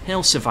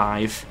 He'll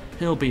survive.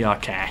 He'll be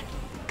okay.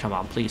 Come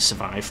on, please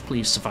survive.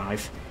 Please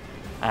survive.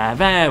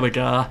 There we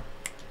go.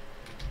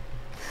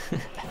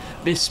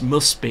 This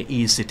must be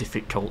easy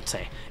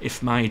difficulty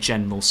if my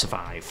general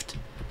survived.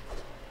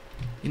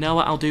 You know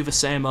what, I'll do the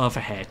same over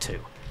here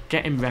too.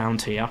 Get him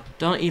round here.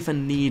 Don't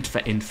even need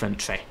the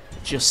infantry.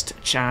 Just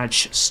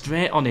charge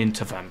straight on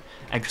into them.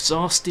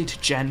 Exhausted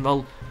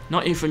general.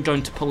 Not even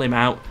going to pull him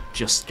out.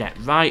 Just get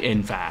right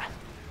in there.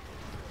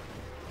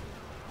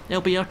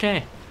 He'll be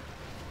okay.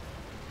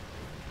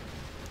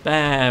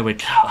 There we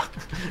go.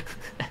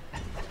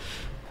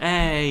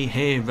 A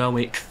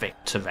heroic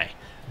victory.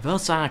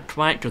 Those are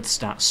quite good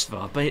stats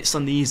though, but it's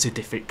on easy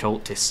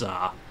difficulty,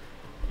 so,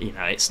 you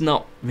know, it's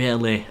not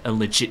really a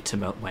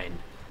legitimate win.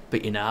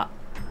 But you know,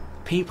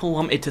 people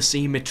wanted to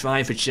see me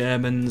try the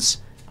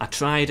Germans. I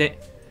tried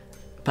it.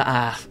 But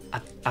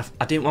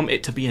I didn't want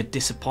it to be a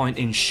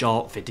disappointing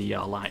short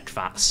video like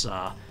that,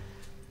 so,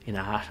 you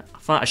know, I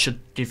thought I should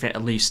give it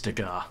at least a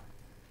go.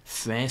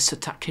 Thrace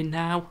attacking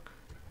now?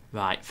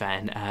 Right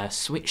then,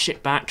 switch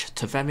it back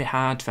to very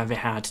hard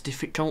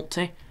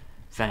difficulty.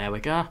 There we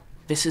go.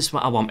 This is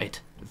what I wanted.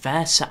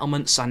 Their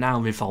settlements are now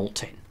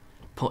revolting.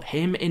 Put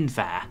him in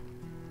there,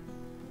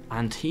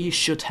 and he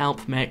should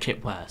help make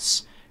it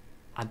worse.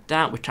 I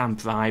doubt we can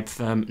bribe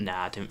them.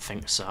 Nah, I didn't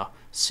think so.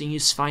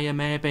 Ceasefire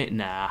maybe?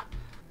 Nah.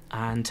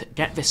 And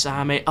get this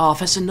army. Oh,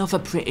 there's another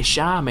British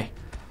army.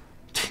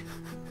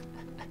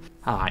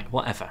 Alright,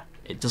 whatever.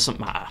 It doesn't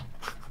matter.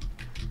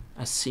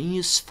 A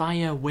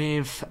ceasefire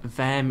with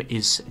them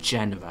is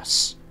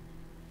generous.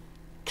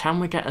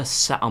 Can we get a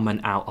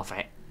settlement out of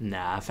it?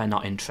 Nah, they're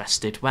not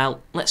interested.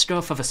 Well, let's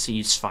go for the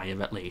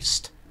ceasefire at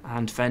least.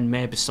 And then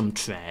maybe some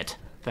trade.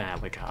 There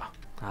we go.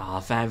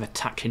 Oh, they're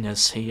attacking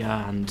us here,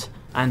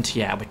 and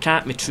yeah, we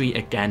can't retreat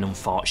again,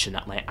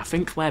 unfortunately. I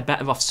think we're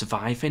better off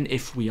surviving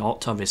if we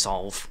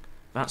auto-resolve.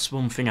 That's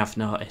one thing I've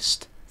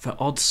noticed. The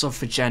odds of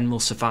the general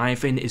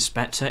surviving is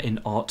better in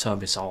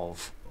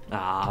auto-resolve.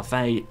 Ah,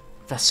 they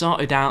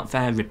sorted out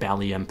their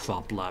rebellion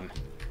problem.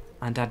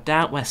 And I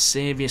doubt we're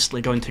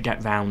seriously going to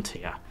get round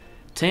here.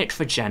 Take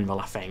the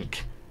general, I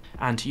think.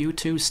 And you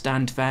two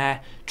stand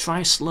there,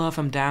 try slow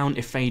them down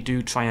if they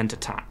do try and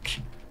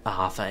attack.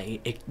 Ah,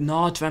 they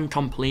ignored them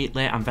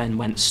completely and then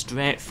went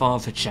straight for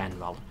the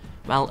general.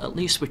 Well, at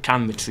least we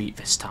can retreat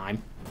this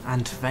time.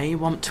 And they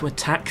want to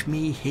attack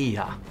me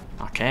here.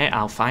 Okay,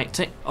 I'll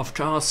fight it. Of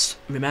course,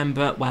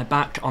 remember, we're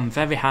back on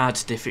very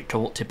hard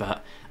difficulty,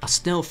 but I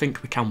still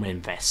think we can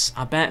win this.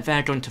 I bet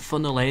they're going to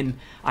funnel in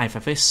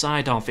either this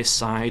side or this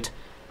side,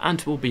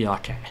 and we'll be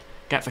okay.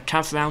 Get the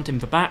cav round in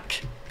the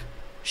back.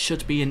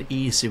 Should be an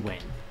easy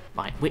win.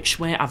 Right, which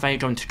way are they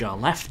going to go?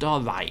 Left or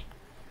right?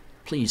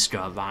 Please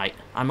go right.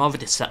 I'm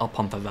already set up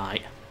on the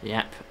right.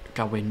 Yep,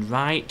 going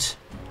right.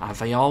 Are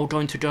they all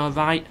going to go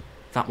right?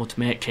 That would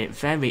make it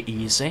very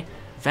easy.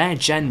 Their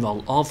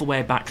general all the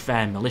way back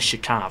there, militia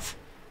cav.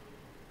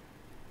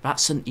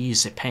 That's an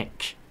easy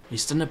pick.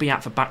 He's going to be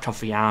at the back of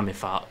the army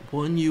though.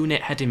 One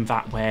unit heading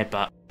that way,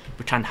 but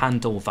we can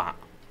handle that.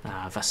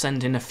 They're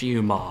sending a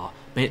few more,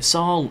 but it's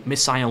all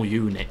missile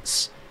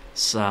units,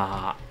 so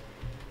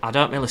I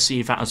don't really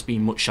see that as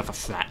being much of a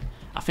threat.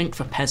 I think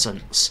the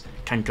peasants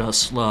can go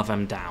slow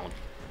them down,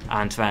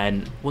 and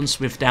then once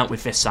we've dealt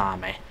with this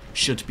army,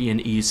 should be an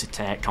easy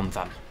take on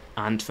them.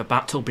 And the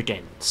battle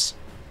begins.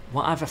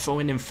 What are they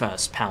throwing in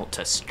first?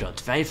 Pelters. Good.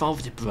 They've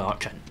already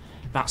broken.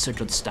 That's a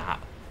good start.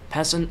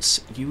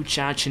 Peasants, you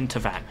charge into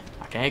them.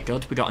 Okay,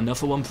 good. We got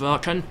another one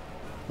broken.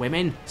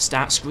 Women,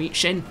 start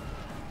screeching.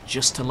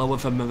 Just to lower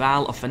the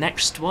morale of the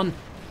next one,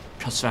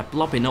 because they're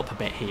blobbing up a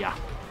bit here.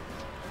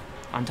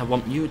 And I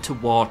want you to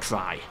war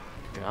cry.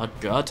 Good,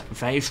 good.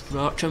 They've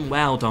broken.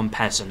 Well done,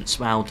 peasants.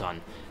 Well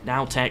done.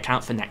 Now take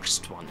out the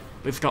next one.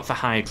 We've got the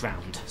high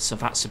ground, so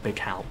that's a big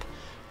help.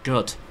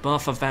 Good.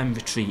 Both of them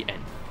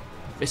retreating.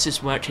 This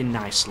is working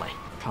nicely.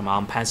 Come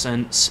on,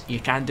 peasants. You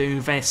can do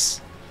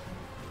this.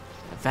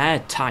 They're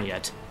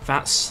tired.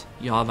 That's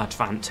your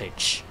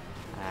advantage.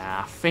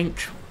 I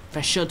think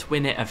they should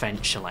win it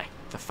eventually.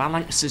 The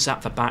phalanx is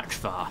at the back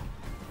though.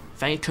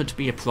 They could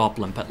be a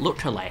problem, but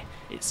luckily,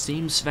 it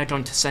seems they're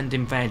going to send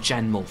in their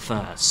general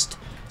first.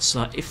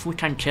 So if we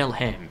can kill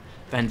him,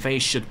 then they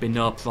should be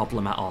no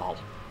problem at all.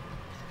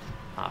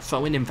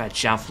 Throwing in their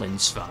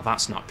javelins though,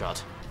 that's not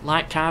good.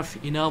 Light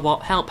cav, you know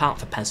what, help out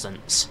the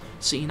peasants.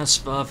 Seeing as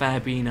though they're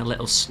being a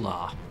little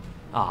slow.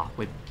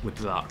 We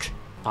broke.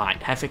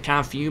 Right, heavy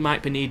cav, you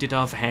might be needed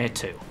over here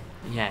too.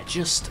 Yeah,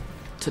 just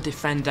to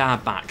defend our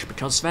back,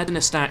 because they're going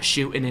to start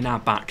shooting in our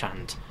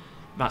backhand.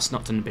 That's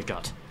not going to be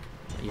good.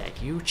 But yeah,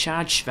 you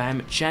charge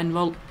them.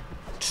 General,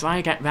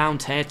 try get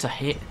round here to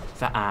hit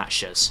the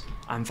archers,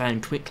 and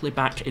then quickly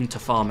back into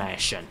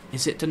formation.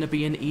 Is it going to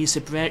be an easy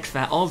break?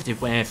 They're already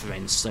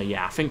wavering, so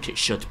yeah, I think it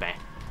should be.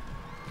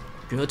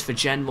 Good for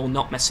general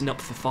not messing up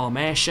the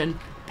formation.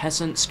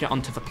 Peasants get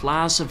onto the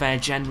plaza, their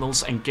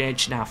generals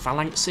engage in our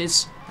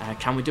phalanxes.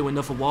 Can we do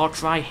another war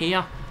cry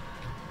here?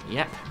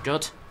 Yep,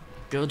 good.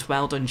 Good,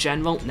 well done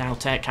general. Now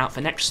take out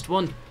the next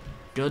one.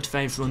 Good,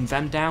 they've run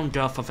them down,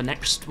 go for the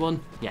next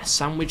one. Yes,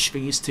 sandwich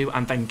these two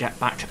and then get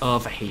back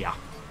over here.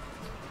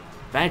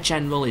 Their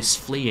general is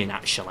fleeing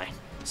actually.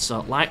 So,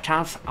 Light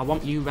Cav, I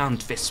want you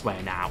round this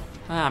way now.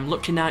 I'm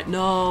looking at...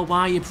 No,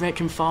 why are you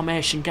breaking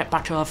formation? Get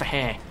back over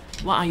here.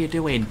 What are you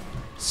doing?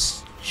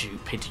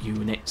 Stupid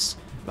units.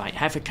 Right,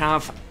 Heavy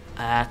Cav,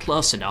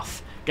 close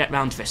enough. Get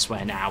round this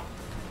way now.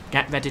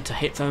 Get ready to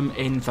hit them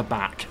in the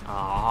back.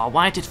 Oh,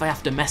 why did they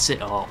have to mess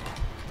it up?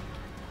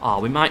 Oh,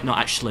 we might not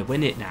actually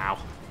win it now.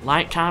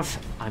 Light Cav,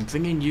 I'm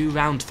bringing you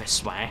round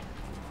this way.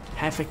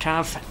 Heavy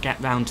Cav, get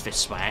round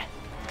this way.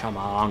 Come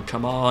on,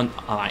 come on.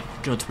 Alright,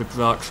 good, we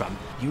broke them.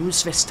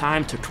 Use this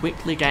time to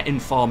quickly get in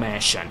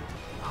formation.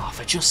 Oh,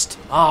 they're just...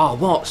 Oh,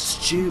 what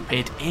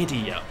stupid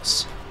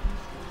idiots.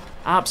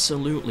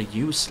 Absolutely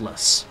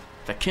useless.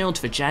 They killed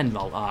the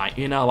general. Alright,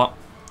 you know what?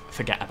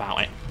 Forget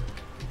about it.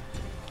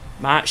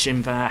 March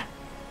in there.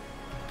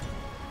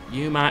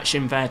 You march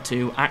in there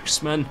too,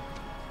 Axeman.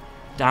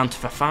 Down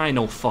to the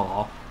final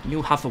 4.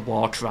 You have a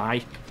war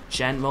cry.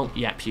 General,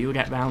 yep, you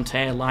get round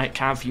here. Light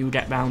Cav, you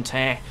get round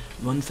here.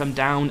 Run them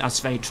down as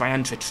they try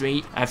and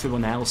retreat.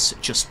 Everyone else,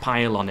 just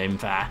pile on in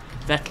there.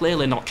 They're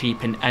clearly not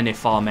keeping any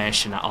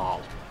formation at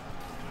all.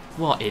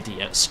 What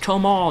idiots.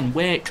 Come on,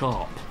 wake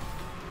up.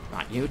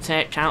 Right, you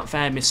take out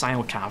their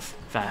missile Cav,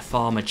 their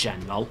former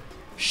general.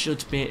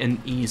 Should be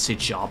an easy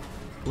job.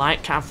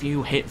 Light Cav,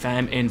 you hit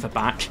them in the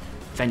back.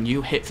 Then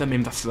you hit them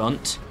in the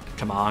front.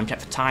 Come on, get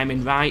the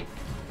timing right.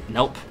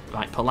 Nope.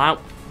 Right, pull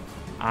out.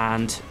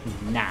 And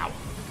now.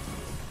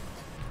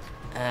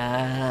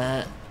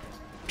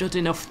 Good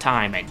enough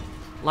timing.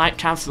 Light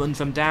Cav, run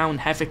them down.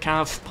 Heavy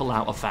Cav, pull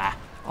out of there.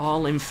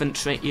 All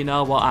infantry, you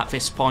know what, at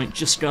this point,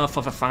 just go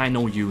for the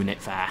final unit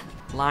there.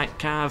 Light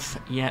Cav,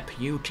 yep,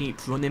 you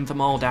keep running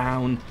them all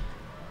down.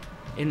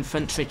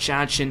 Infantry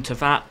charge into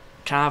that.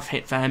 Cav,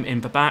 hit them in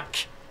the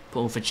back.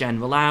 Pull the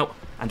general out.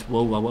 And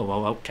whoa, whoa, whoa, whoa,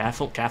 whoa,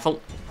 careful,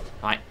 careful.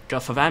 Right, go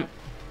for them.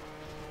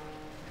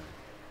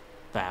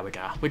 There we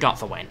go, we got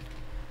the win.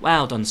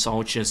 Well done,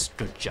 soldiers,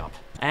 good job.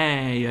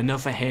 Hey,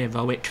 another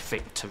heroic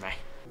victory.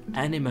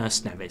 Any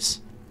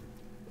mercenaries?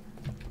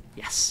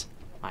 Yes.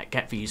 Right,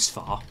 get these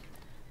 4.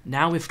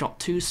 Now we've got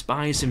 2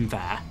 spies in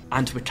there,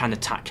 and we can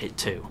attack it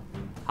too.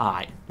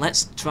 Alright,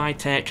 let's try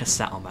take a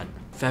settlement.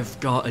 They've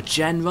got a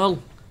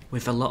general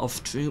with a lot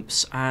of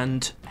troops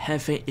and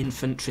heavy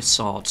infantry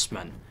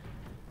swordsmen.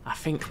 I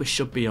think we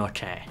should be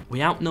okay.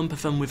 We outnumber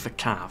them with the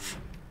cav,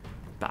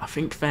 but I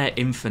think their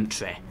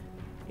infantry,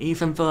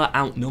 even though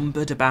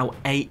outnumbered about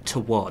 8 to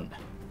 1,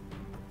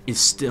 is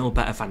still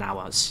better than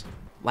ours.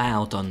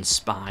 Well done,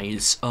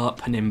 spies,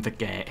 opening the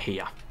gate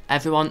here.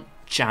 Everyone,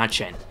 charge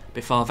in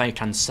before they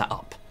can set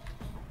up.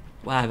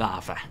 Where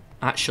are they?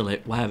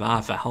 Actually, where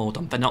are they? Hold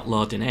on, they're not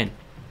loading in.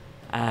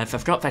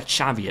 They've got their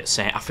chariots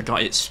in. I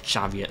forgot it's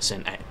chariots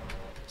in it.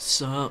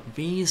 So,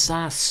 these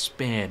are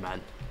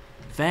spearmen.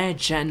 Their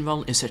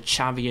general is a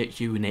chariot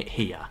unit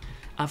here.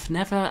 I've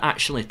never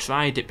actually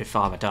tried it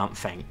before, I don't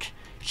think.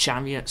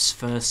 Chariots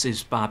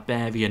versus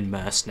barbarian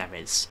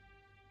mercenaries.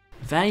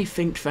 They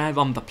think they're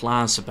on the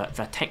plaza, but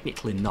they're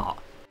technically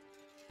not.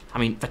 I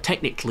mean, they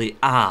technically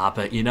are,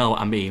 but you know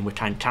what I mean, we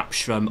can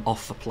capture them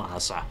off the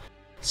plaza.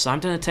 So I'm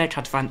going to take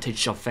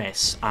advantage of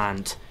this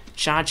and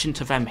charge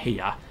into them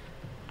here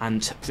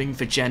and bring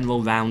the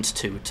general round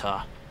to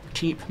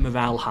keep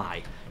morale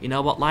high. You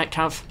know what, Light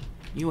Cav?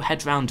 You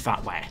head round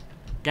that way.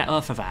 Get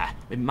over there.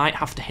 We might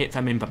have to hit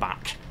them in the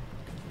back.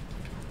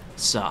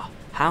 So,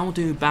 how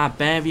do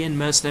barbarian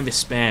mercenary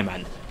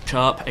spearmen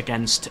cope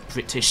against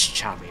British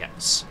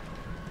chariots?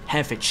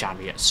 Heavy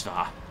chariots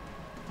though.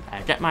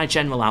 Get my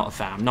general out of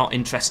there. I'm not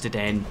interested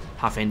in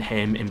having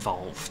him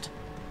involved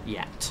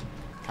yet.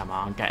 Come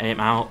on, get him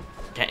out.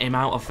 Get him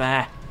out of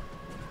there.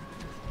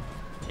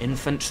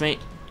 Infantry,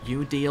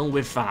 you deal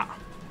with that.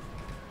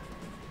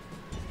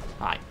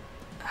 Right.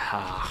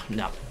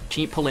 No.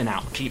 Keep pulling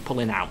out. Keep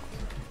pulling out.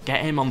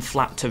 Get him on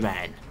flat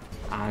terrain.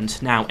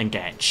 And now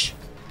engage.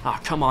 Oh,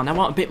 come on. I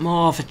want a bit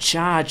more of a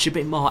charge. A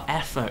bit more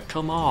effort.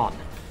 Come on.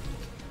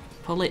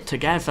 Pull it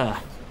together,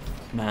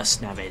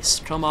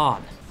 mercenaries. Come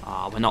on.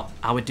 Oh, we're not...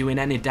 Are we doing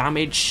any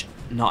damage?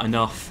 Not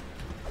enough.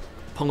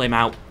 Pull him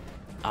out.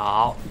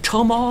 Oh,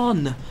 come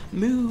on!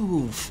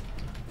 Move!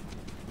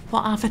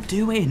 What are they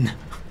doing?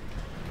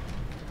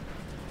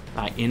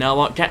 Right, you know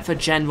what? Get the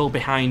general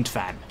behind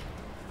them.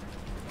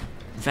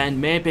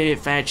 Then maybe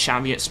their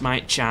chariots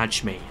might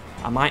charge me.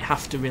 I might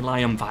have to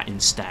rely on that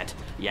instead.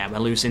 Yeah, we're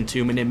losing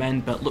too many men,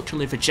 but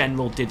luckily the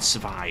general did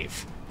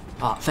survive.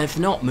 Oh, they've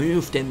not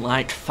moved in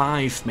like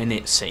 5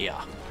 minutes here.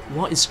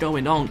 What is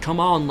going on? Come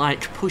on,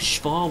 like, push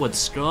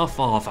forwards, go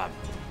for them.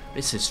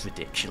 This is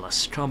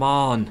ridiculous. Come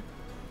on.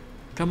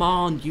 Come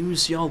on,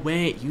 use your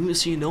weight,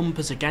 use your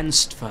numbers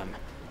against them.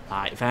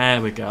 Right,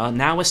 there we go.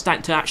 Now we're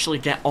starting to actually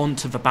get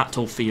onto the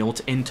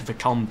battlefield, into the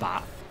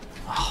combat.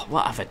 Oh,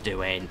 what are they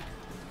doing?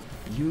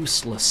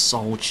 Useless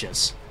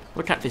soldiers.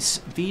 Look at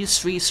this. These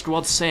 3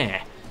 squads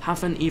here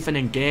haven't even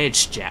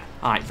engaged yet.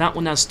 Alright, that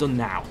one has done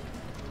now.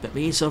 But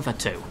these other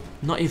 2,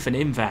 not even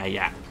in there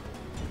yet.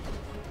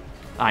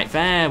 Right,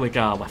 there we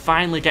go. We're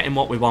finally getting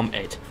what we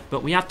wanted.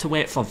 But we had to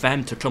wait for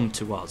them to come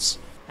to us.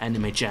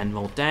 Enemy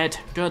general dead.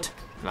 Good.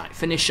 Right,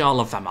 finish all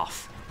of them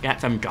off. Get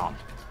them gone.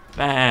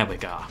 There we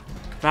go.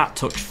 That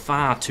took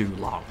far too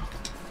long.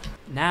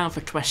 Now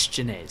the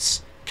question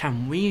is,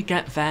 can we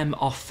get them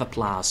off the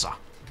plaza?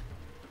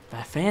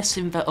 They're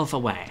facing the other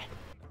way.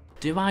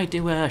 Do I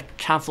do a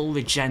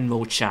cavalry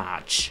general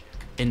charge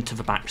into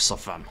the backs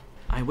of them?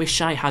 I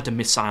wish I had a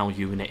missile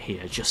unit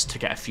here just to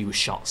get a few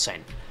shots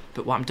in.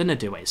 But what I'm going to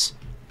do is,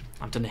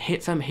 I'm going to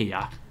hit them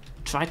here,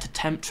 try to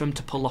tempt them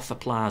to pull off the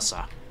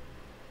plaza,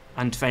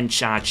 and then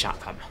charge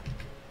at them.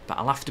 But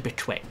I'll have to be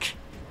quick.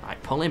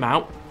 Right, pull him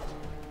out.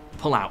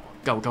 Pull out.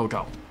 Go, go,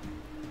 go.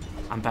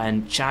 And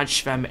then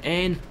charge them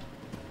in.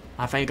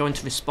 Are they going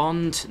to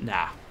respond?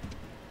 Nah.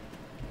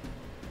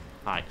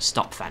 Right,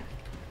 stop then.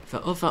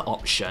 The other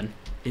option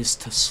is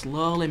to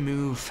slowly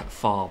move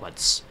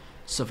forwards,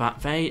 so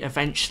that they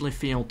eventually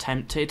feel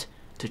tempted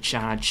to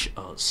charge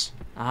us.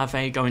 Are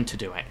they going to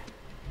do it?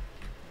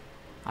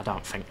 I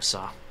don't think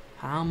so.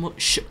 How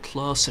much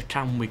closer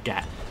can we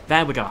get?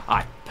 There we go.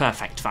 Aye,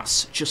 perfect.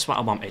 That's just what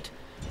I wanted.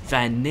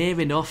 They're near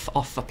enough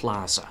off the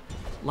plaza.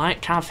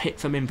 Like I've hit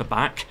them in the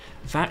back,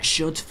 that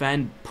should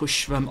then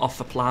push them off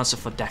the plaza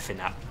for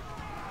definite.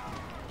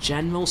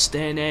 General,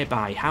 stay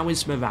nearby. How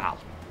is morale?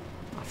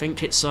 I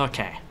think it's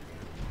okay.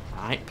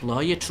 Right, blow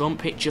your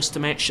trumpet just to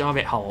make sure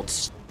it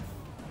holds.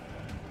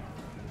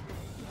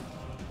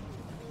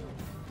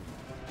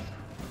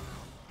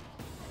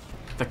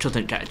 They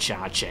couldn't get a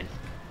charge in.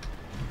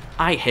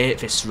 I hate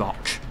this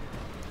rock.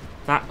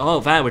 Oh,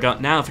 there we go.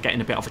 Now they're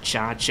getting a bit of a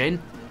charge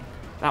in.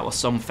 That was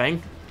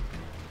something.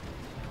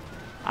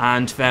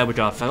 And there we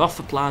go. They're off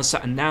the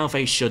plaza and now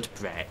they should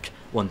break.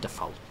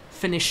 Wonderful.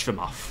 Finish them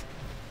off.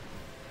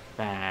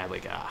 There we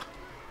go.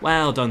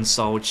 Well done,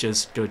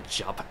 soldiers. Good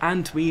job.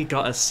 And we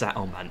got a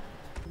settlement.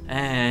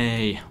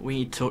 Hey,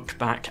 we took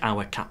back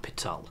our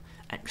capital.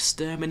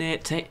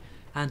 Exterminate it.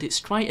 And it's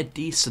quite a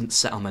decent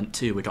settlement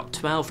too. We got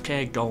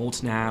 12k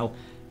gold now.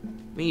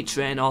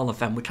 Retrain all of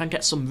them. We can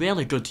get some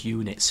really good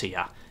units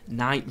here.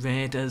 Night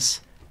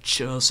Raiders,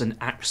 Chosen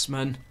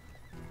Axemen.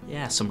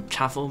 Yeah, some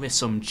cavalry,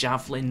 some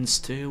javelins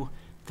too.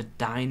 The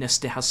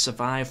dynasty has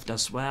survived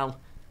as well.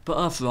 But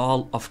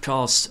overall, of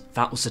course,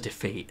 that was a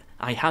defeat.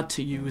 I had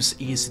to use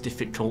easy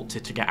difficulty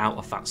to get out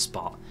of that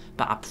spot.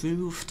 But I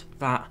proved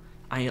that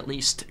I at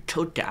least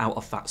could get out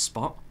of that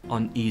spot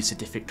on easy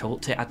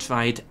difficulty. I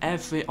tried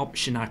every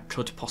option I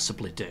could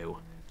possibly do.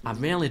 I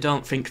really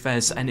don't think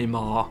there's any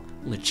more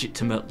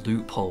legitimate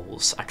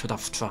loopholes I could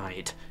have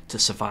tried to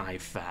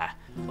survive there.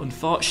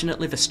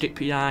 Unfortunately, the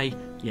Scipii,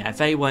 yeah,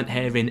 they weren't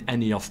hearing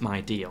any of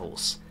my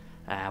deals,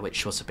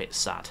 which was a bit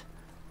sad.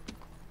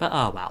 But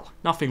oh well,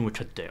 nothing we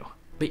could do.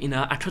 But you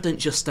know, I couldn't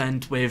just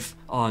end with,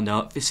 oh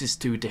no, this is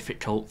too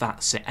difficult,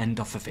 that's it,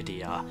 end of the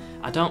video.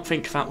 I don't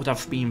think that would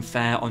have been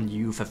fair on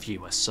you, the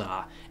viewer,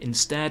 so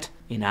instead,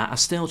 you know, I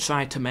still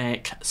tried to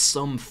make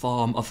some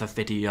form of a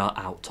video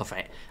out of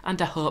it, and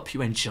I hope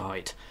you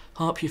enjoyed.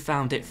 Hope you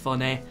found it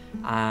funny,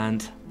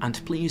 and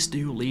please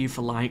do leave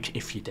a like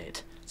if you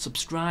did.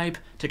 Subscribe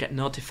to get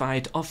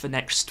notified of the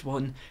next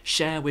one,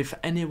 share with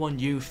anyone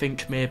you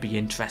think may be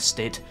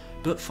interested,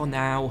 but for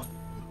now,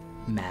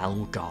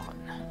 MELKOR.